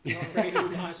I'm not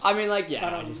reading much. I mean, like, yeah,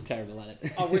 but, I'm just terrible at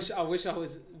it. I wish I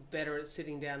was better at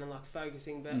sitting down and, like,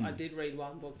 focusing, but I did read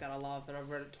one book that I love, and I've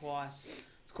read it twice.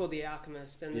 It's called The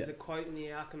Alchemist, and there's a quote in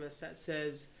The Alchemist that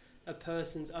says, a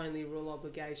person's only real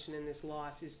obligation in this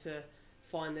life is to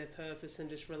find their purpose and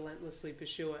just relentlessly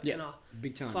pursue it. Yeah, and I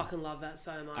big time. fucking love that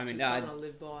so much. I mean, it's something I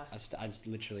live by. I'd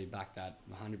literally back that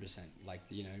 100%. Like,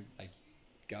 you know, like,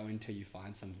 go until you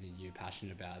find something you're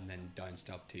passionate about, and then don't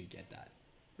stop till you get that.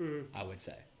 I would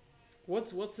say.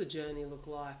 What's the journey look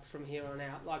like from here on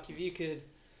out? Like, if you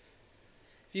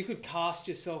could cast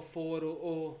yourself forward,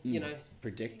 or you know,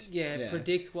 predict.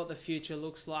 Predict what the future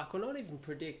looks like, or not even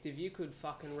predict. If you could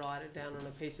fucking write it down on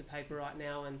a piece of paper right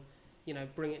now and, you know,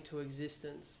 bring it to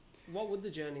existence, what would the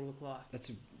journey look like? That's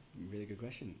a really good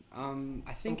question.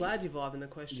 I think I'm glad you're vibing the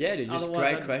questions. Yeah, dude, just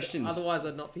great questions. Otherwise,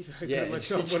 I'd not be very good at my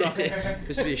job, would I?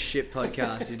 This would be a shit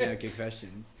podcast. You don't get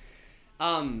questions.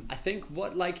 I think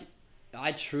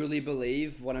I truly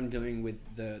believe what I'm doing with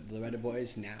the Loretta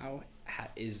boys now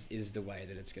is the way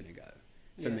that it's going to go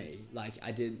for me. Like,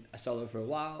 I did a solo for a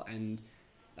while, and,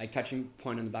 like, touching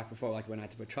point on the back before, like, when I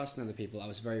had to put trust in other people, I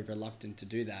was very reluctant to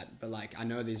do that. But, like, I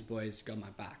know these boys got my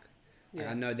back. Like,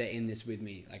 I know they're in this with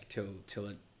me, like, till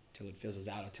it fizzles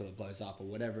out, or till it blows up, or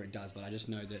whatever it does. But I just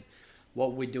know that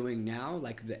what we're doing now,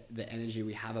 like, the energy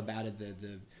we have about it,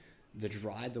 the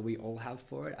drive that we all have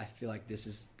for it, I feel like this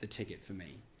is the ticket for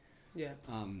me. Yeah.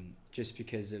 Just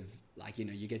because of, like, you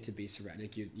know, you get to be surrounded,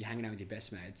 like, you're hanging out with your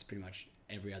best mates pretty much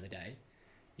every other day.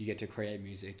 You get to create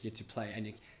music, you get to play,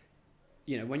 and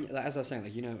you know, when, as I was saying,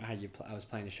 like, you know how I was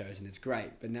playing the shows, and it's great,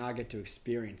 but now I get to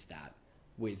experience that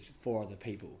with 4 other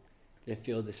people that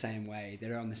feel the same way.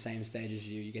 They're on the same stage as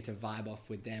you. You get to vibe off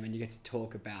with them, and you get to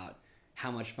talk about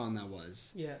how much fun that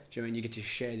was. Yeah. Do you know what I mean? You get to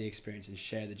share the experience and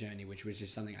share the journey, which was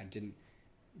just something I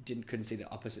couldn't see the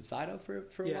opposite side of for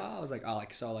a while. I was like, oh,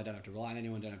 like, solo, I don't have to rely on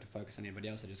anyone, don't have to focus on anybody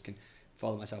else. I just can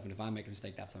follow myself, and if I make a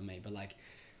mistake, that's on me. But, like,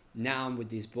 now I'm with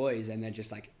these boys, and they're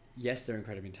just like, yes, they're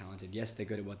incredibly talented. Yes, they're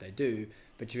good at what they do.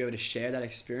 But to be able to share that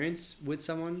experience with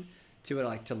someone, to be able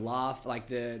to, like, to laugh, like,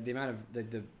 the amount of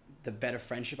the better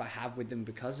friendship I have with them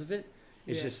because of it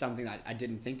is just something that I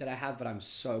didn't think that I have, but I'm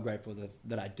so grateful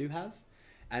that I do have.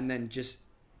 And then just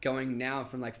going now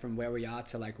from where we are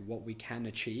to, like, what we can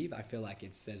achieve, I feel like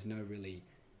there's no really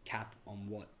cap on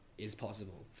what is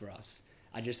possible for us.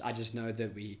 I just know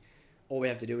that all we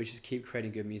have to do is just keep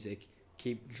creating good music,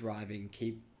 keep driving,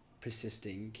 keep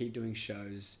persisting, keep doing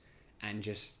shows, and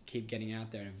just keep getting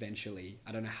out there. And eventually,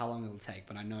 I don't know how long it'll take,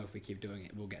 but I know if we keep doing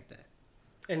it, we'll get there.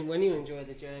 And when you enjoy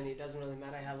the journey, it doesn't really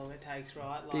matter how long it takes,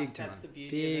 right? Like, big time. That's the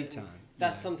beauty of it. Big time.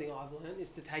 That's something I've learned,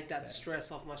 is to take that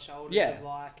stress off my shoulders. Yeah. Of,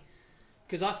 like,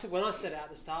 because when I set out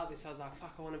to start this, I was like,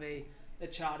 fuck, I want to be a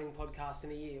charting podcast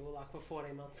in a year. Well, like, we're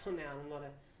 14 months on now, and I'm not a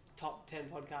top 10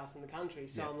 podcast in the country.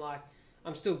 So I'm like,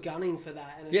 I'm still gunning for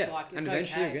that. And it's like, it's and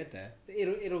eventually okay. you'll get there.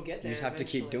 It'll get there. You just have to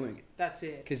keep doing it. That's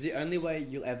it. Because the only way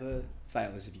you'll ever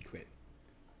fail is if you quit.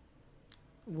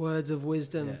 Words of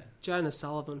wisdom. Yeah. Jonah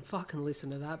Sullivan. Fucking listen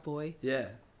to that, boy. Yeah.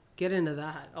 Get into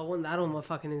that. I want that on my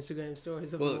fucking Instagram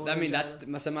stories. Well, I mean,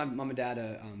 so my mum and dad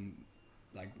are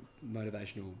like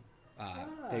motivational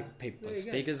people, like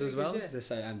speakers as well. Yeah.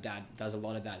 So dad does a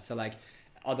lot of that. So, like,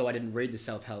 although I didn't read the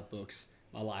self-help books,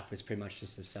 my life was pretty much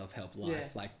just a self-help life. Yeah.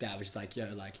 Like, dad was just like,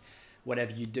 yo, like,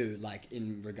 whatever you do, like,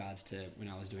 in regards to when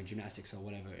I was doing gymnastics or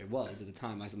whatever it was at the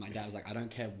time, my dad was like, I don't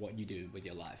care what you do with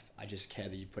your life. I just care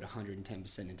that you put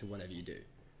 110% into whatever you do.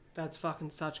 That's fucking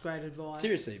such great advice.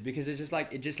 Seriously, because it's just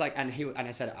like, and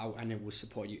I said, and it will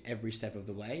support you every step of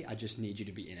the way. I just need you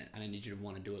to be in it, and I need you to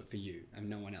want to do it for you and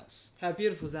no one else. How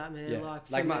beautiful is that, man? Yeah.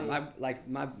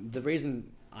 The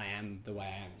reason I am the way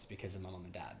I am is because of my mum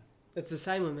and dad. It's the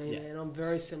same with me, man. I'm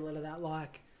very similar to that.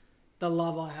 Like, the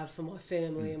love I have for my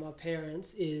family and my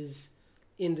parents is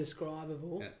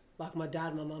indescribable. Yeah. Like my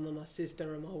dad, my mum and my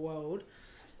sister and my world.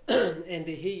 And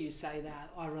to hear you say that,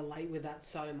 I relate with that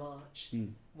so much.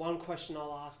 One question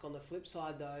I'll ask on the flip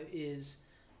side though is,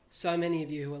 so many of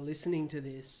you who are listening to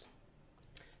this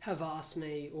have asked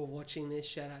me, or watching this,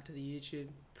 shout out to the YouTube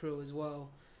crew as well,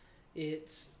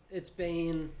 it's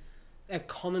been a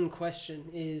common question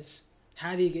is,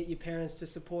 how do you get your parents to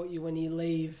support you when you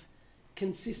leave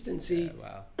consistency,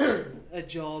 a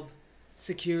job,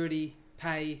 security,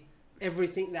 pay,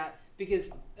 everything that...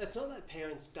 Because it's not that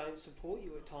parents don't support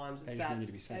you at times. It's that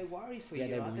they worry for you,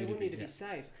 right? They want you to be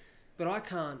safe. But I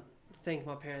can't thank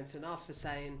my parents enough for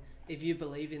saying, if you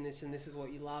believe in this and this is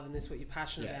what you love and this is what you're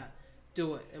passionate about,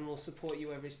 do it and we'll support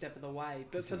you every step of the way.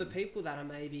 But for the people that are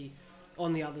maybe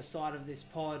on the other side of this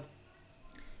pod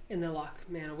and they're like,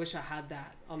 man, I wish I had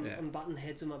that. I'm butting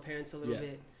heads with my parents a little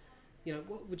bit. You know,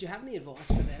 would you have any advice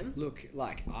for them? Look,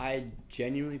 like, I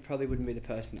genuinely probably wouldn't be the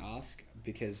person to ask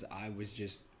because I was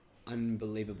just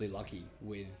unbelievably lucky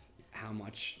with how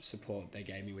much support they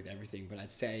gave me with everything. But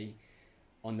I'd say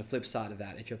on the flip side of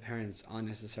that, if your parents aren't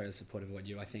necessarily supportive of what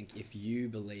you do, I think if you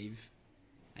believe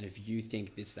and if you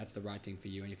think that's the right thing for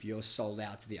you, and if you're sold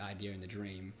out to the idea and the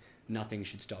dream, nothing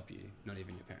should stop you, not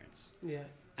even your parents. Yeah.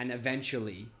 And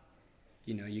eventually,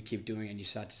 you know, you keep doing it and you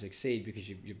start to succeed because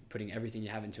you're putting everything you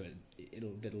have into it.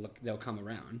 They'll come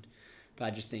around. But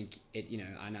I just think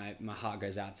my heart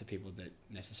goes out to people that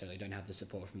necessarily don't have the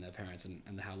support from their parents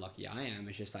and how lucky I am.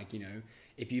 It's just like, you know,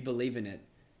 if you believe in it,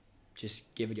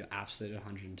 just give it your absolute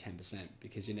 110%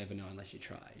 because you never know unless you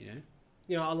try, you know?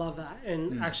 You know, I love that.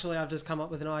 And actually, I've just come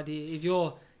up with an idea. If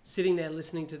you're sitting there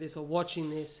listening to this or watching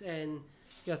this and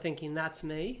you're thinking, that's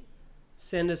me,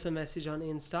 send us a message on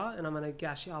Insta and I'm going to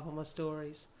gash you up on my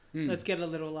stories. Let's get a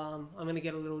little, I'm going to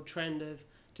get a little trend of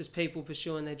just people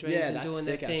pursuing their dreams and doing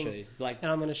their thing. Actually.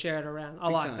 And I'm going to share it around. I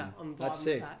like that. I'm vibing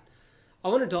with that. I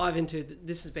want to dive into,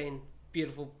 this has been a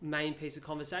beautiful main piece of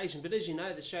conversation, but as you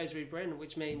know, the show's rebranded,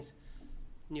 which means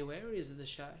new areas of the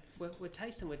show. We're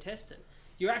tasting, we're testing.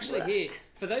 You're actually here.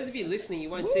 For those of you listening, you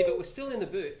won't see, but we're still in the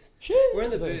booth. We're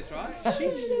in the booth, right?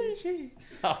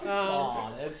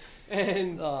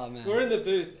 And we're in the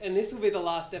booth, and this will be the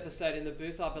last episode in the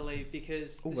booth, I believe,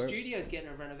 because the studio's getting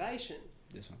a renovation.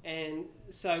 This one. And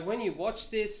so when you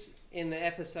watch this in the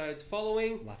episodes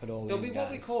following, there'll be what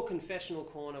we call Confessional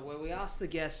Corner, where we ask the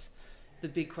guests the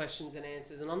big questions and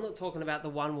answers. And I'm not talking about the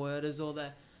one-worders or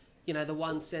the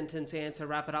one-sentence answer,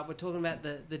 wrap it up. We're talking about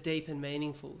the deep and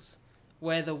meaningfuls,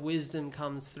 where the wisdom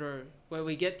comes through, where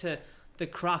we get to the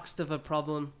crux of a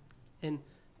problem and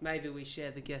maybe we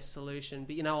share the guest solution.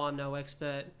 But I'm no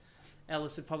expert.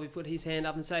 Ellis would probably put his hand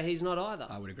up and say he's not either.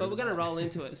 I would agree. But we're going to roll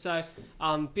into it. So,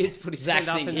 Bid's put his hand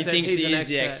up and said he's an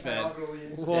expert. Yeah,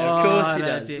 of course he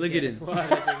does. Look at him.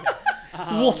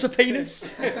 What a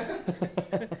penis.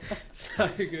 So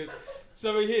good.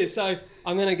 So we're here. So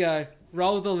I'm going to go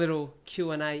roll the little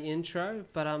Q&A intro,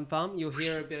 but you'll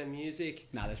hear a bit of music.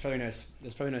 No, there's probably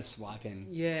no swiping.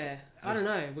 Yeah. I don't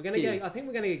know. We're going to go. I think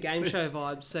we're going to get game show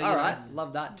vibes. So all right,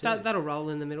 love that too. That'll roll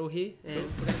in the middle here, and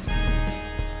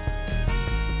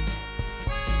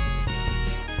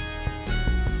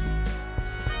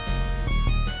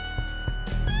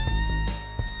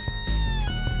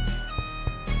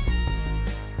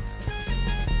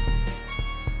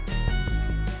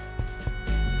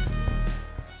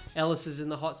Ellis is in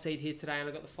the hot seat here today, and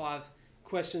I've got the 5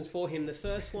 questions for him. The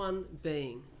first one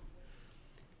being,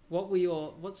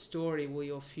 what story will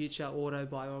your future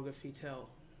autobiography tell?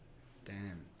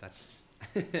 Damn, that's...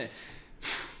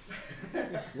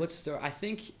 What story? I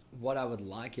think what I'd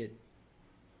like it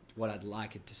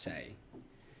to say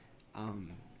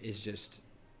is just...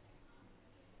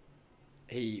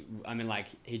 He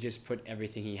just put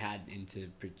everything he had into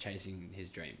chasing his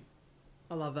dream.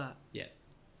 I love that. Yeah.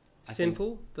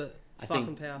 Simple, but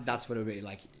fucking powerful. That's what it would be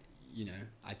like.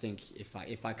 I think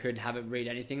if I could have it read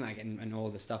anything like and all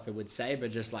the stuff it would say,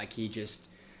 but just like he just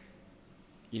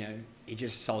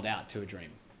sold out to a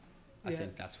dream. I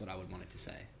think that's what I would want it to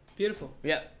say. Beautiful.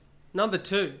 Yeah. Number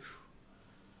 2.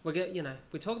 We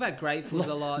talk about gratefuls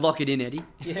a lot. Lock it in, Eddie.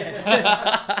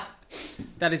 Yeah.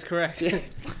 That is correct. Yeah.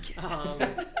 Fuck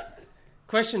yeah.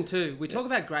 Question 2. We talk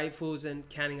about gratefuls and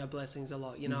counting our blessings a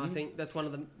lot. I think that's one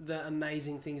of the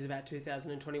amazing things about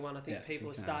 2021. I think people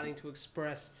are starting to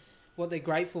express what they're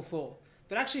grateful for.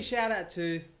 But actually, shout out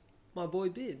to my boy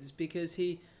Bids, because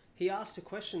he asked a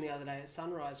question the other day at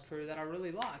Sunrise Crew that I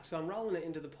really liked. So I'm rolling it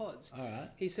into the pods. All right.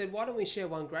 He said, why don't we share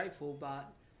one grateful,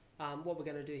 but what we're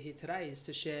going to do here today is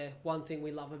to share one thing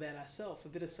we love about ourselves, a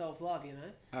bit of self-love, you know,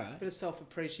 All right. a bit of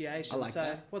self-appreciation. I like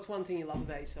that. What's one thing you love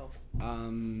about yourself?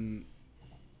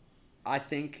 I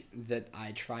think that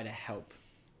I try to help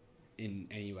in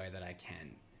any way that I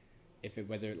can.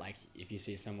 Whether if you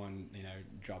see someone, you know,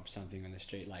 drop something on the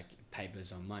street, like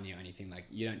papers or money or anything, like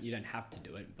you don't have to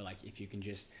do it, but like if you can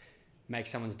just make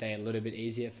someone's day a little bit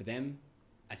easier for them,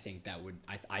 I think that would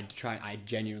I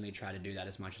genuinely try to do that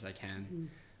as much as I can.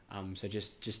 So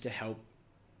just to help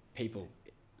people.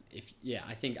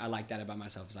 I think I like that about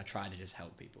myself, is I try to just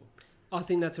help people. I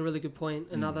think that's a really good point.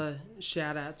 Another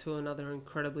shout out to another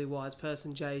incredibly wise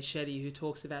person, Jay Shetty, who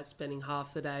talks about spending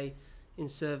half the day in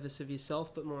service of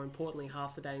yourself, but more importantly,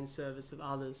 half the day in service of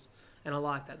others. And I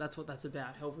like that. That's what that's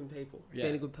about, helping people,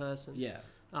 being a good person. Yeah.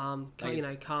 You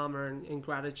know, karma and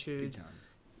gratitude. Big time.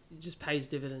 It just pays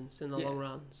dividends in the long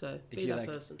run. So be that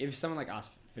person. If someone like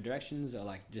asks for directions or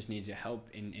like just needs your help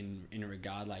in a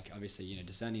regard, like obviously, you know,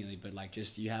 discerningly, but like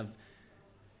just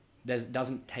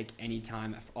doesn't take any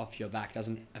time off your back,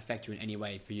 doesn't affect you in any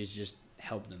way for you to just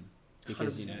help them.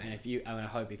 Because 100%. You know, and I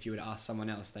hope if you were to ask someone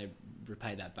else, they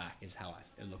repay that back, is how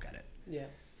I look at it. Yeah.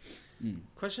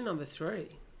 Question number 3,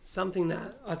 something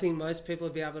that I think most people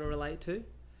would be able to relate to.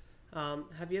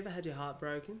 Have you ever had your heart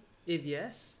broken? If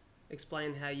yes,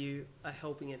 explain how you are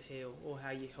helping it heal, or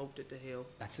how you helped it to heal.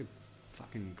 That's a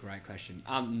fucking great question.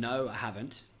 No, I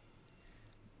haven't.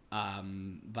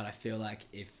 But I feel like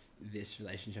if this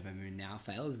relationship I'm in now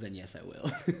fails, then yes, I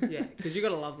will. Yeah, because you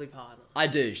got a lovely partner. I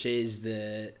do. She's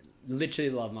literally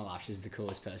the love of my life. She's the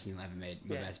coolest person you'll ever meet.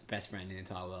 My best friend in the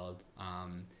entire world.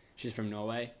 She's from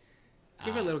Norway.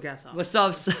 Give her a little gas up. What's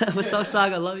up,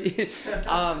 Saga? I love you.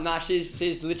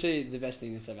 She's literally the best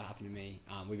thing that's ever happened to me.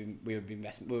 We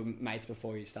were mates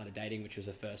before we started dating, which was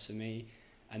a first for me,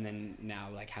 and then now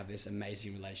like have this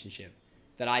amazing relationship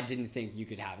that I didn't think you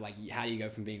could have. Like, how do you go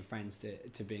from being friends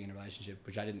to being in a relationship,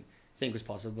 which I didn't think was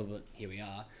possible, but here we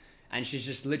are. And she's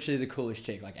just literally the coolest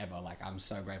chick like ever. Like, I'm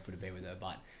so grateful to be with her.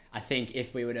 But I think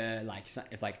if we were to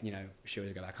you know, she was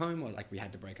to go back home, or like we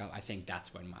had to break up, I think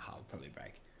that's when my heart would probably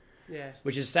break. Yeah.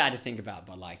 Which is sad to think about,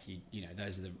 but like you know,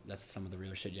 that's some of the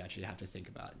real shit you actually have to think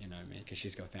about. You know what I mean? Because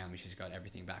she's got family, she's got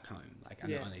everything back home. Like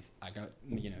I got,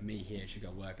 you know, me here, she's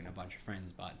got work and a bunch of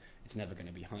friends, but it's never going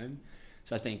to be home.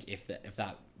 So I think if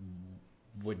that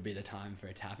would be the time for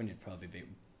it to happen, it'd probably be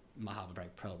my heart would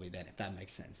break probably then, if that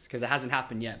makes sense. Because it hasn't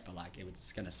happened yet, but like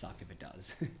it's gonna suck if it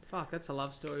does. Fuck, that's a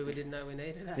love story we didn't know we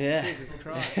needed. Yeah. Jesus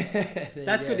Christ.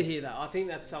 That's good to hear that. I think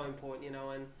that's so important, you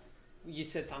know. And you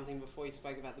said something before, you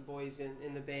spoke about the boys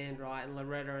in the band, right? And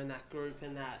Loretta and that group,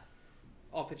 and that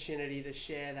opportunity to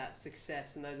share that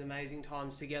success and those amazing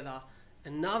times together.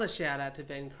 Another shout out to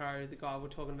Ben Crow, the guy we were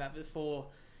talking about before.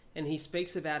 And he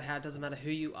speaks about how it doesn't matter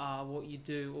who you are, what you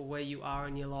do, or where you are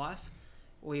in your life.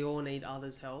 We all need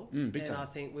others' help. Big time. I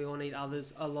think we all need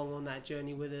others along on that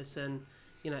journey with us. And,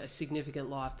 you know, a significant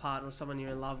life partner or someone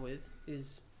you're in love with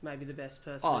is maybe the best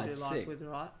person to do life with,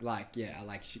 right? Like, yeah,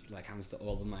 she comes to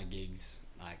all of my gigs,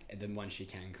 like the one she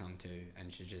can come to,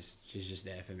 and she's just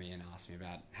there for me and asks me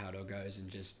about how it all goes. And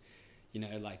just, you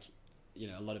know, like, you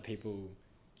know, a lot of people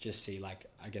just see, like,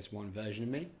 I guess one version of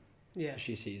me. Yeah.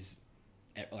 She sees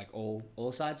like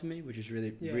all sides of me, which is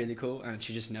really cool. And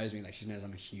she just knows me, like she knows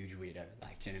I'm a huge weirdo,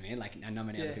 like, do you know what I mean? Like, and not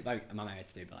many other people, like my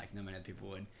mates do, but like not many other people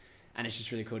would. And it's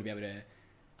just really cool to be able to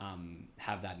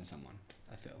have that in someone,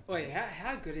 I feel. Wait,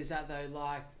 how good is that though?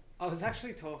 Like, I was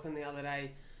actually talking the other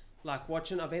day, like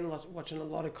I've been watching a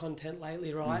lot of content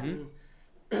lately, right? And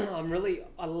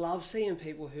I love seeing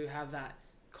people who have that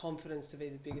confidence to be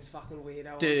the biggest fucking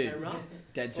weirdo on camera.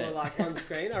 Dead set. Or like on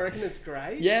screen. I reckon it's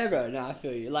great. Yeah, bro. No, I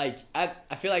feel you. Like,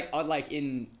 I feel like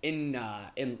in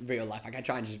real life, like I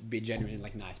try and just be a genuinely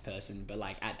like nice person, but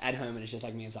like at home, and it's just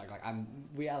like me and Zach, like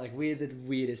we're the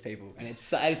weirdest people, and it's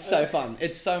so fun.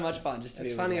 It's so much fun just to be.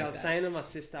 It's funny. I was saying to my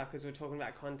sister, because we're talking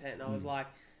about content, and I was like,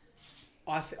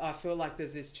 I feel like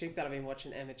there's this chick that I've been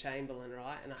watching, Emma Chamberlain,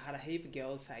 right? And I had a heap of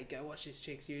girls say, go watch this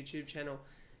chick's YouTube channel.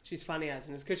 She's funny as,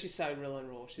 and it's because she's so real and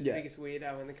raw. She's the biggest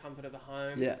weirdo in the comfort of the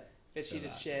home. Yeah. But she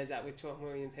just shares that with 12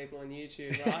 million people on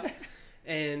YouTube, right?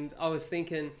 And I was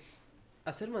thinking, I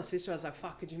said to my sister, I was like,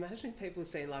 fuck, could you imagine if people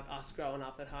seeing like us growing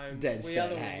up at home? Dead we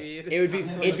set, are the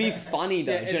weirdest. It'd be funny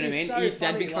though, do you know what I mean? So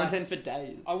that'd be content for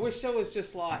days. I wish there was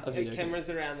just like cameras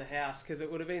around the house, because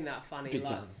it would have been that funny. Big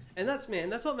time. And that's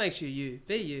what makes you you.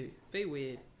 Be you. Be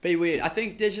weird. Be weird. I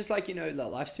think there's just like, you know,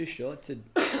 life's too short to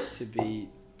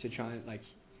try and like,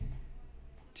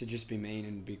 to just be mean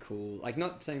and be cool. Like,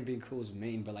 not saying being cool is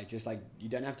mean, but like, just like, you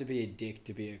don't have to be a dick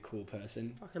to be a cool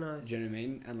person. Fucking oath. Do you know what I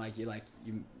mean? And like, you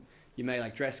you may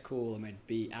like dress cool or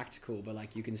may act cool, but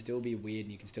like you can still be weird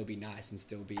and you can still be nice and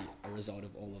still be a result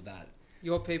of all of that.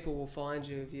 Your people will find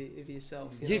you of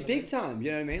yourself. Yeah, big time.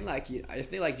 You know what I mean? Like, I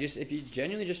feel like just if you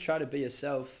genuinely just try to be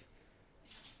yourself,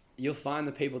 you'll find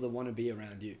the people that want to be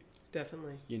around you.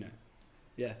 Definitely. You know.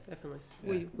 Yeah. Definitely.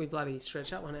 Yeah. We bloody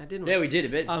stretched that one out, didn't we? Yeah, we did a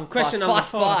bit. Question number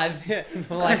plus 5. Yeah.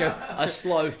 Like a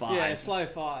slow 5. Yeah, slow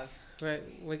 5.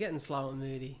 We're getting slow and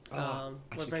moody.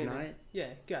 Actually, can I? Yeah,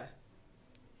 go.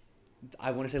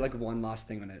 I want to say like one last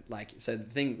thing on it. Like, so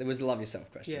there was the love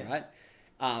yourself question, right?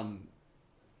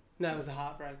 No, it was a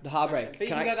heartbreak. The heartbreak.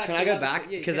 Can I go back?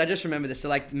 Because I just remember this. So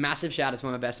like, massive shout out to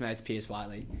one of my best mates, Pierce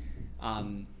Wiley.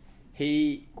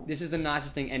 This is the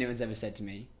nicest thing anyone's ever said to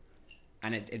me,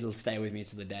 and it'll stay with me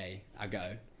till the day I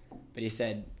go. But he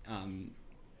said,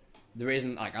 the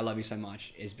reason like I love you so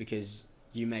much is because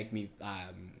you make me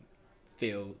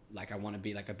feel like I want to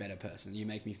be like a better person. You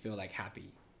make me feel like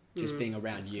happy just being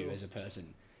around you as a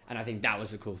person. And I think that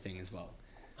was a cool thing as well.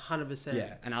 100%.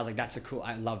 Yeah, and I was like, that's a cool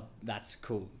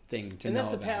thing to know. And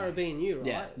that's the power of being you,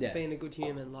 right? Yeah. Being a good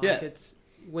human. Like it's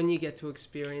when you get to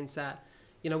experience that.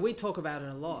 You know, we talk about it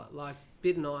a lot. Like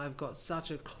Bid and I have got such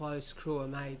a close crew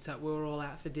of mates that we were all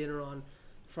out for dinner on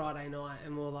Friday night,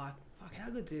 and we're like, fuck,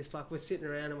 how good's this? Like we're sitting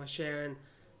around and we're sharing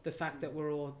the fact that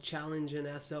we're all challenging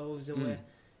ourselves and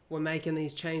we're making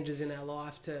these changes in our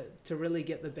life to really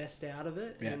get the best out of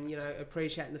it, and you know,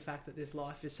 appreciating the fact that this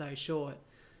life is so short.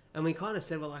 And we kind of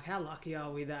said, well, like, how lucky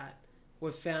are we that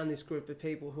we've found this group of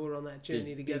people who are on that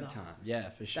journey together? Big time, yeah,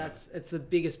 for sure. It's the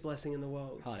biggest blessing in the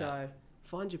world.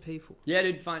 Find your people. Yeah,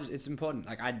 dude, it's important.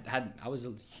 Like I was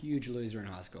a huge loser in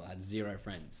high school. I had 0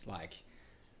 friends. Like,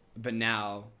 but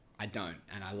now I don't,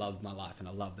 and I love my life and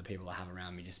I love the people I have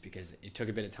around me. Just because it took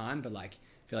a bit of time, but like,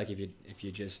 I feel like if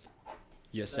you just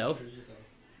yourself,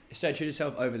 stay true to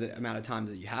yourself over the amount of time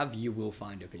that you have, you will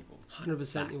find your people.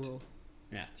 100% you will.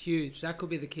 Yeah. Huge. That could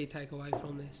be the key takeaway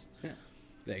from this. Yeah.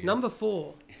 There you go. Number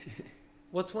 4.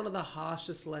 What's one of the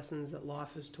harshest lessons that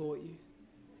life has taught you?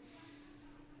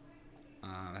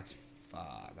 That's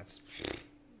far. It's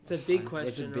a big question.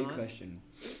 It's a big question.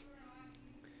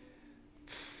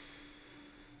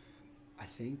 I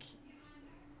think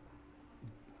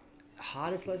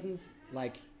hardest lessons,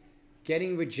 like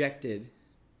getting rejected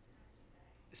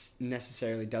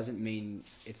necessarily doesn't mean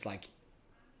it's like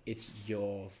it's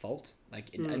your fault.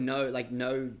 Like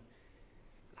no.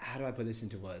 How do I put this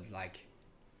into words? Like,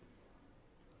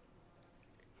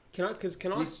 can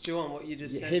I stew on what you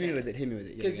just said? Hit me with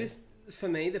it. Because this, for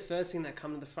me, the first thing that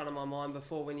come to the front of my mind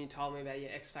before when you told me about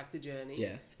your X Factor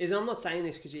journey is, and I'm not saying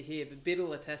this because you're here, but Bid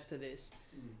will attest to this.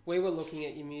 We were looking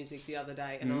at your music the other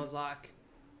day, and I was like,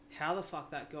 how the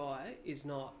fuck that guy is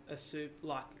not a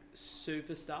superstar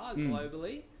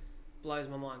globally blows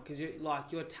my mind, because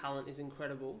your talent is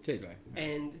incredible. Cheers, bro.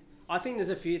 And I think there's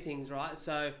a few things, right?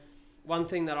 So one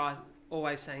thing that I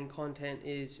always say in content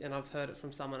is, and I've heard it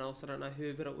from someone else, I don't know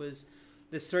who, but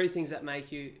there's 3 things that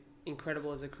make you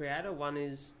incredible as a creator. One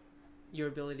is your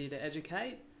ability to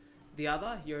educate, the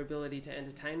other your ability to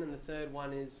entertain, and the third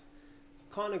one is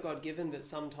kind of God-given, but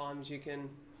sometimes you can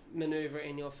maneuver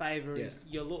in your favor is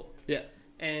your look. Yeah.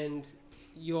 And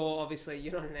you're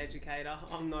not an educator.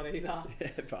 I'm not either.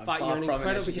 But you're an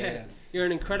incredible you're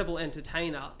an incredible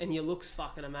entertainer, and your look's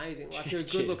fucking amazing. Like, you're a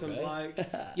good looking bloke.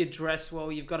 You dress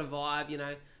well, you've got a vibe, you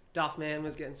know. Duff Man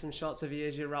was getting some shots of you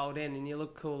as you rolled in, and you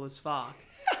look cool as fuck.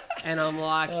 And I'm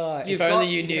like, if only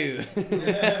you knew.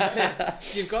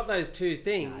 You've got those 2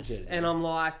 things. And I'm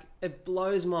like, it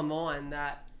blows my mind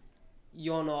that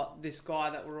you're not this guy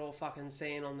that we're all fucking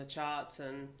seeing on the charts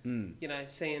and, you know,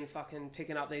 seeing fucking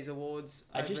picking up these awards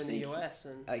over in the US.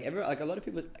 And like a lot of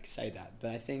people say that,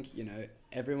 but I think, you know,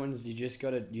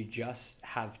 you just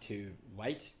have to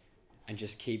wait and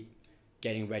just keep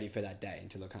getting ready for that day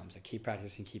until it comes. Like, keep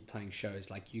practicing, keep playing shows.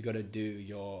 Like, you got to do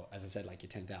your, as I said, like your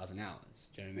 10,000 hours.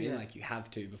 Do you know what I mean? Yeah. Like, you have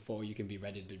to before you can be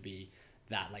ready to be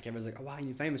that. Like, everyone's like, oh, why are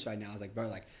you famous right now? I was like, bro,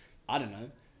 like, I don't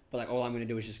know. But like, all I'm going to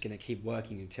do is just going to keep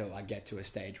working until I get to a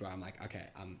stage where I'm like, okay,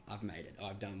 I've made it.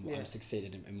 I've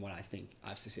succeeded in what I think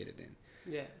I've succeeded in.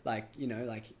 Yeah. Like, you know,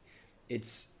 like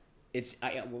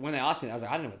when they asked me that, I was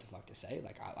like, I don't know what the fuck to say.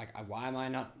 Why am I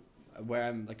not where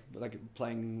I'm like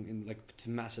playing in like to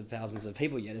massive thousands of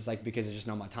people yet? It's like, because it's just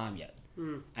not my time yet.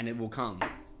 And it will come.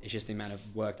 It's just the amount of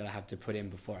work that I have to put in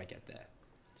before I get there.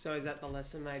 So is that the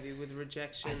lesson maybe with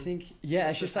rejection? I think,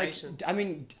 it's just patience. Like, I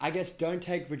mean, I guess don't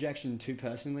take rejection too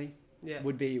personally. Yeah.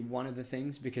 Would be one of the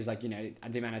things, because like, you know,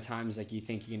 the amount of times like you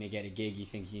think you're going to get a gig, you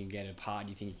think you can get a part,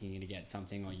 you think you're going to get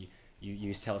something, or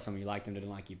you tell someone you like them, they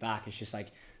don't like you back. It's just like,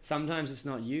 sometimes it's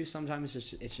not you, sometimes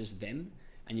it's just them.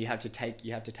 and you have to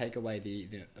take away the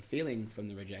feeling from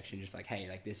the rejection. Just like, hey,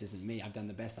 like this isn't me. I've done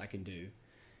the best I can do.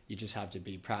 You just have to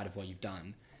be proud of what you've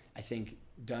done. I think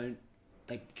don't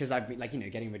like, because I've been like,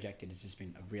 getting rejected has just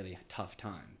been a really tough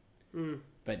time.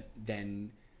 But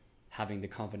then having the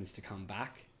confidence to come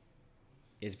back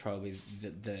is probably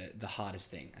the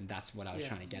hardest thing, and that's what I was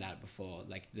trying to get at before.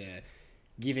 Like the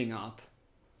giving up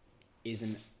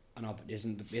isn't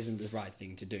the right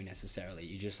thing to do necessarily.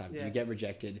 You just have you get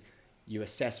rejected, you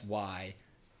assess why,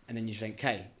 and then you think,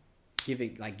 okay,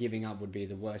 giving up would be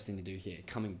the worst thing to do here.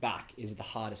 Coming back is the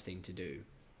hardest thing to do,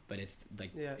 but it's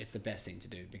it's the best thing to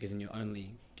do, because then you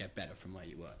only get better from where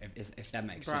you were. If that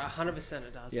makes sense. 100%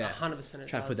 it does. 100% it does.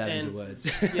 Try to put that into words.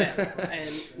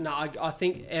 And no, I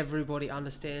think everybody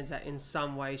understands that in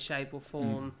some way, shape, or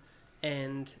form,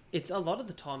 and it's a lot of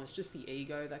the time it's just the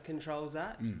ego that controls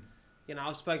that.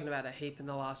 I've spoken about it a heap in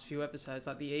the last few episodes,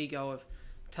 like the ego of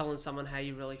telling someone how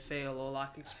you really feel, or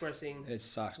like expressing it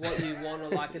sucks. what you want, or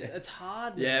like it's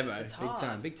hard. Man. Yeah, bro. It's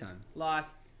hard. Big time. Like,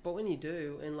 but when you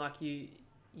do, and like you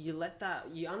let that,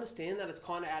 you understand that it's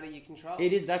kind of out of your control.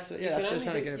 It is. That's what I was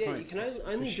trying to get a point. You can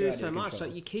only do so much.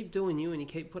 Like you keep doing you, and you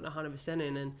keep putting 100%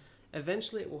 in, and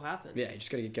eventually it will happen. Yeah, you just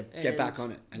gotta get back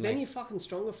on it. And then you're fucking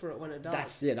stronger for it when it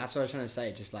does. That's what I was trying to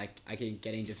say. Just like,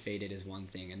 getting defeated is one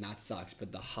thing, and that sucks.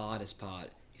 But the hardest part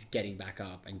is getting back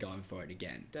up and going for it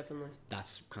again. Definitely.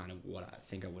 That's kind of what I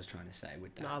think I was trying to say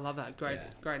with that. No, I love that.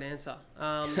 Great answer.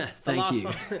 Thank you.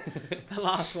 The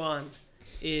last one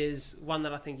is one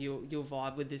that I think you'll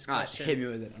vibe with this question. Hit me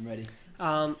with it. I'm ready.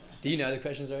 Do you know the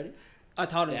questions already? I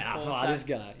told him before. This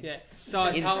guy. Yeah. So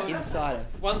I told him. Insider.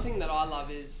 One thing that I love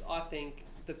is I think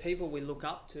the people we look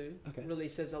up to really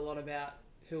says a lot about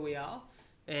who we are.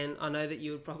 And I know that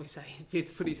you would probably say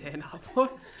Fitz put his hand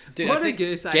up. Dude, what a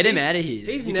goose. Get him out of here.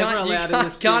 He's never allowed in the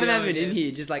studio. Can't have him in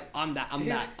here. Just like, I'm that.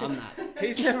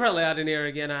 He's never allowed in here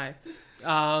again, eh?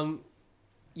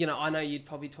 I know you'd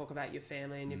probably talk about your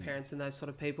family and your parents and those sort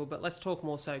of people, but let's talk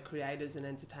more so creators and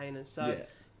entertainers. So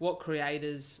what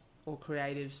creators or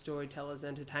creative storytellers,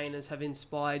 entertainers have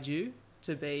inspired you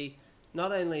to be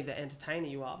not only the entertainer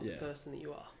you are, but the person that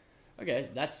you are? Okay,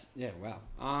 wow.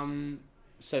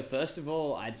 So first of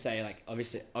all, I'd say, like,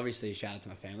 obviously shout out to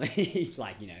my family,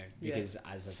 like, because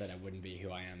as I said, I wouldn't be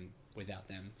who I am without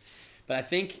them. But I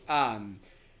think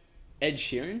Ed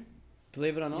Sheeran,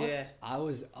 believe it or not, I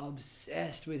was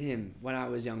obsessed with him when I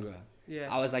was younger.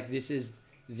 I was like, this is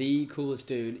the coolest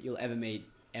dude you'll ever meet,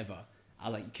 ever. I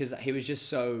was like, because he was just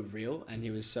so real, and he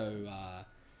was so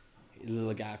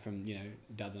little guy from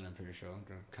Dublin, I'm pretty sure.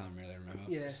 I can't really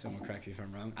remember. Someone correct me if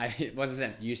I'm wrong. I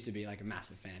used to be like a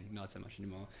massive fan, not so much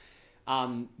anymore.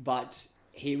 But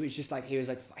he was just like, he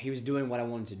was doing what I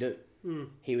wanted to do.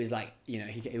 He was like,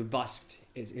 he busked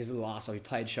his little ass off. He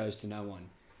played shows to no one,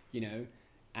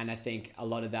 and I think a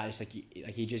lot of that is like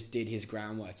he just did his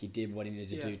groundwork. He did what he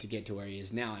needed to do to get to where he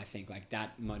is now. And I think like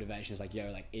that motivation is like,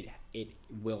 like it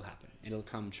will happen. It'll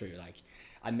come true. Like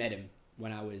I met him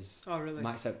when I was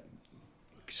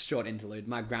short interlude.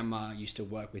 My grandma used to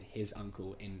work with his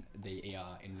uncle in the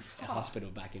ER in a hospital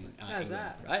back in England,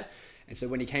 right? And so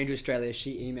when he came to Australia,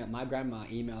 my grandma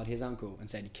emailed his uncle and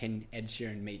said, "Can Ed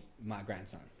Sheeran meet my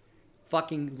grandson?"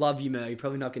 Fucking love you, Mer. You're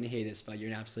probably not going to hear this, but you're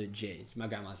an absolute G. My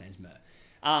grandma's name's Mer.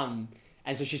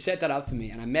 And so she set that up for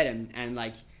me, and I met him, and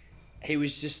like he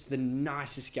was just the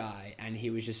nicest guy, and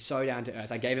he was just so down to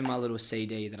earth. I gave him my little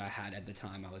CD that I had at the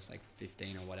time. I was like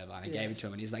 15 or whatever, and I gave it to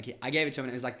him, and he's like, I gave it to him,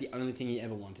 and it was like the only thing he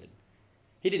ever wanted.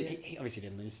 He obviously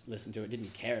didn't listen to it,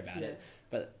 didn't care about it,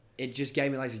 but it just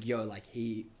gave me like, like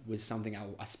he was something I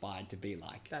aspired to be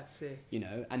like. That's sick.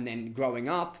 And then growing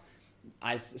up,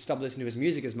 I stopped listening to his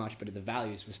music as much, but the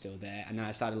values were still there. And then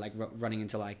I started like running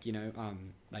into like,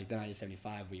 like the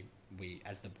 1975, we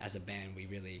as a band, we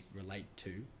really relate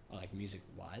to, like music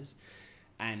wise,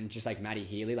 and just like Matty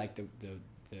Healy, like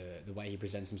the way he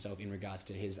presents himself in regards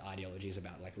to his ideologies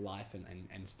about like life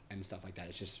and stuff like that.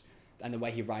 It's just, and the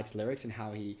way he writes lyrics and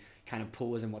how he kind of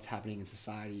pulls in what's happening in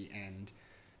society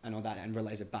and all that and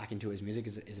relays it back into his music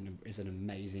is an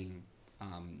amazing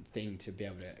thing to be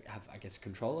able to have, I guess,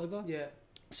 control over.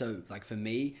 So like for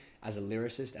me as a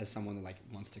lyricist, as someone that like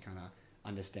wants to kind of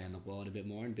understand the world a bit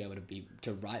more and be able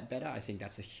to write better, I think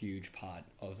that's a huge part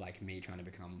of like me trying to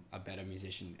become a better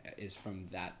musician, is from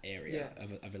that area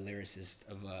of a lyricist,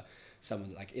 of someone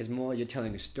that like is more, you're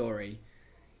telling a story.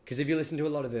 Because if you listen to a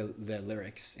lot of their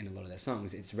lyrics in a lot of their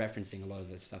songs, it's referencing a lot of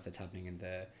the stuff that's happening in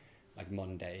the like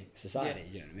modern day society.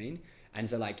 You know what I mean? And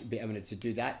so like be able to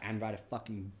do that and write a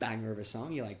fucking banger of a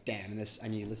song, you're like, damn.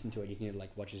 And you listen to it, you can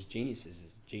like watch his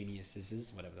geniuses,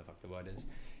 whatever the fuck the word is,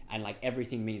 and like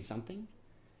everything means something.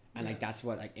 And like that's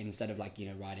what, like, instead of like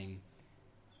writing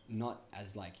not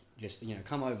as like just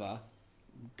come over,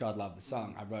 God love the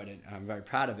song, I wrote it and I'm very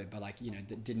proud of it, but like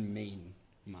that didn't mean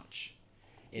much.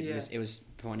 It was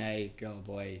point A, girl,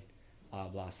 boy, blah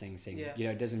blah, sing.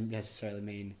 Yeah. It doesn't necessarily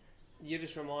mean. You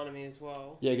just reminded me as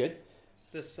well. Yeah, good.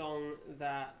 The song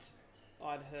that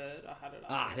I'd heard, I had it up.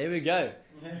 Ah, there we go.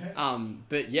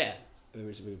 But yeah, we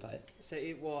play it. So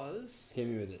it was. Hit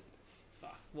me with it.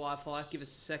 Fuck, Wi-Fi. Give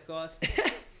us a sec, guys.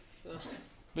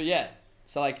 But yeah,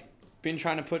 so like been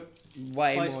trying to put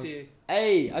way Close more. to you.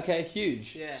 Hey, okay,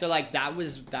 huge. Yeah. So like that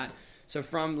was that. So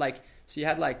from like you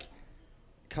had like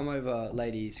Come Over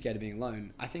Lady, Scared of Being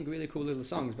Alone. I think really cool little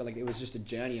songs, but like it was just a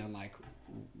journey on like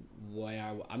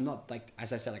where I'm not like,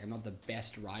 as I said, like I'm not the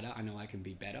best writer. I know I can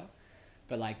be better,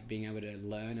 but like being able to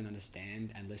learn and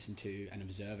understand and listen to and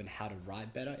observe and how to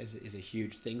write better is a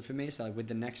huge thing for me. So like with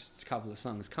the next couple of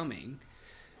songs coming,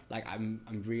 like I'm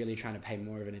really trying to pay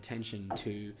more of an attention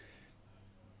to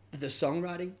the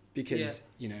songwriting, because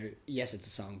yes, it's a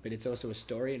song, but it's also a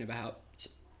story and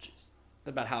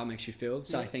about how it makes you feel.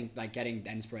 So I think like getting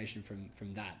the inspiration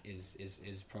from that is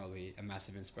probably a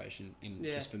massive inspiration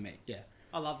just for me. Yeah,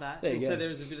 I love that. There you go. So there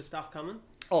is a bit of stuff coming.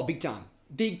 Oh, big time.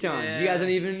 Yeah. You guys don't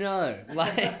even know.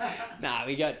 Like, nah,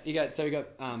 we got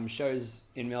shows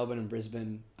in Melbourne and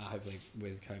Brisbane, hopefully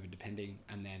with COVID depending,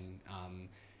 and then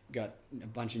got a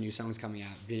bunch of new songs coming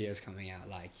out, videos coming out,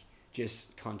 like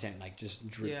just content, like just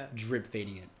drip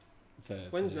feeding it.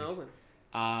 When's Melbourne?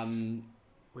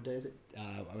 What day is it?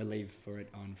 I will leave for it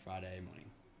on Friday morning.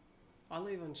 I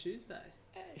leave on Tuesday.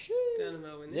 Sure. Going to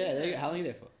Melbourne. Yeah, there you go. How long are you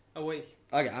there for? A week.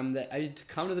 Okay, I'm there. I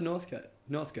come to the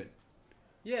Northcote.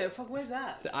 Yeah, fuck, where's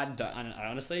that? I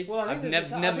honestly. Well, I've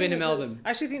never been to Melbourne. I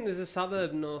actually think there's a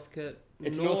subub Northcote.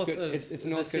 It's Northcote. It's a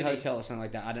Northcote hotel or something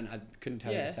like that. I couldn't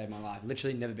tell you to save my life.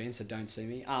 Literally never been, so don't sue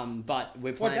me. But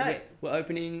we're playing. What date?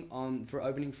 We're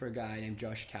opening for a guy named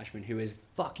Josh Cashman, who is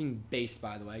fucking beast,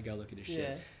 by the way. Go look at his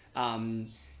shit.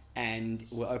 And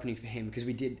we're opening for him because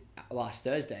we did last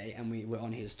Thursday, and we were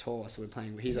on his tour, so we're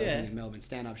playing. He's opening in Melbourne,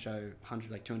 stand-up show,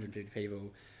 250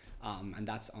 people, and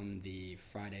that's on the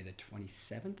Friday the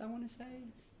 27th, I want to say.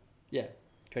 Yeah,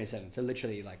 27th. So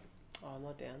literally like. Oh, I'm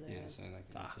not down there. Yeah, so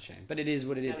like that's a shame, but it is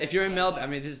what it is. If you're in Melbourne, I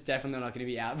mean, this is definitely not going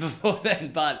to be out before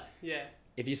then, but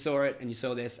if you saw it and you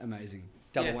saw this, amazing,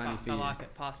 double whammy for you. I like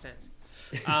it. Past tense.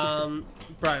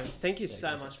 Bro, thank you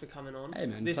so much for coming on. Hey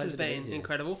man, this has been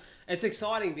incredible. It's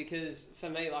exciting because for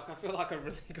me, like, I feel like I've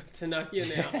really got to know you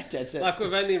now. That's it. Like,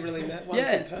 we've only really met once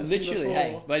in person literally. before.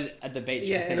 Hey, was at the beach.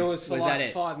 Yeah, and it was for was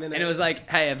like 5 minutes. And it was like,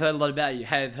 hey, I've heard a lot about you.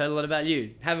 Hey, I've heard a lot about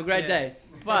you. Have a great day.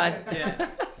 Bye.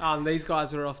 These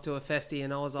guys were off to a festy,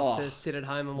 and I was off to sit at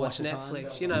home and watch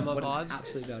Netflix. You know my vibes.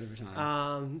 Absolute belt every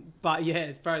time. But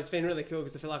yeah, bro, it's been really cool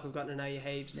because I feel like we've gotten to know you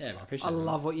heaps. Yeah, I appreciate it. I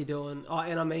love what you're doing.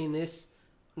 And I mean this.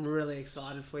 I'm really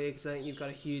excited for you because I think you've got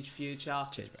a huge future.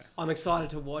 Cheers, bro. I'm excited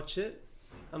to watch it.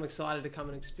 I'm excited to come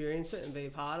and experience it and be a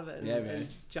part of it and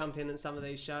jump in some of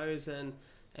these shows and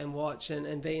watch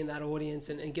and be in that audience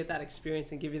and get that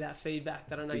experience and give you that feedback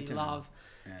that I know you love.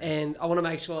 Yeah. And I want to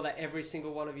make sure that every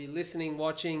single one of you listening,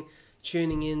 watching,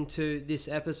 tuning into this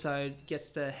episode gets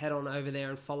to head on over there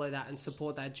and follow that and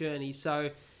support that journey. So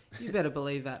you better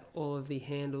believe that all of the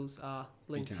handles are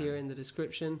linked here in the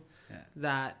description. Yeah.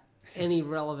 That any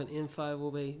relevant info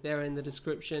will be there in the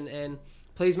description, and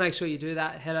please make sure you do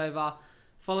that. Head over,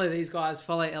 follow these guys,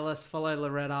 follow Ellis, follow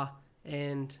Loretta,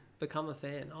 and become a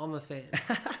fan. I'm a fan.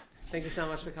 Thank you so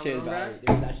much for coming on, bro.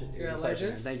 You're a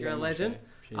legend. Thank you. You're a legend.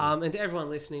 And to everyone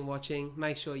listening, watching,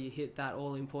 make sure you hit that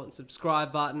all-important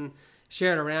subscribe button.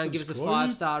 Share it around. Give us a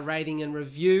 5-star rating and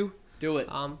review. Do it.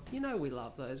 We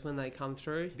love those when they come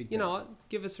through. You know what?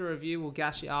 Give us a review. We'll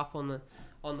gas you up on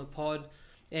the pod.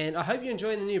 And I hope you're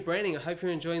enjoying the new branding. I hope you're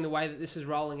enjoying the way that this is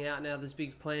rolling out now. There's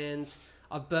big plans.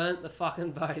 I've burnt the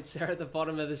fucking boats. They're at the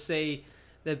bottom of the sea.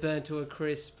 They're burnt to a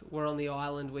crisp. We're on the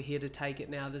island. We're here to take it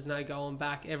now. There's no going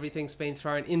back. Everything's been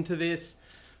thrown into this.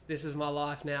 This is my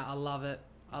life now. I love it.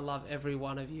 I love every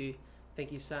one of you.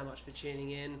 Thank you so much for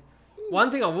tuning in.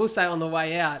 One thing I will say on the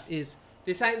way out is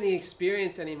this ain't the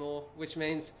experience anymore, which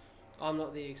means I'm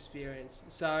not the experience.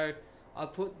 So I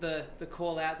put the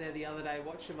call out there the other day,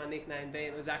 what should my nickname be?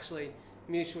 And it was actually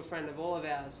a mutual friend of all of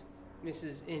ours,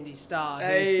 Mrs. Indy Star,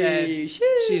 who said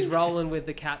she's rolling with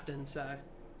the captain. So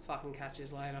fucking catch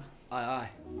us later. Aye.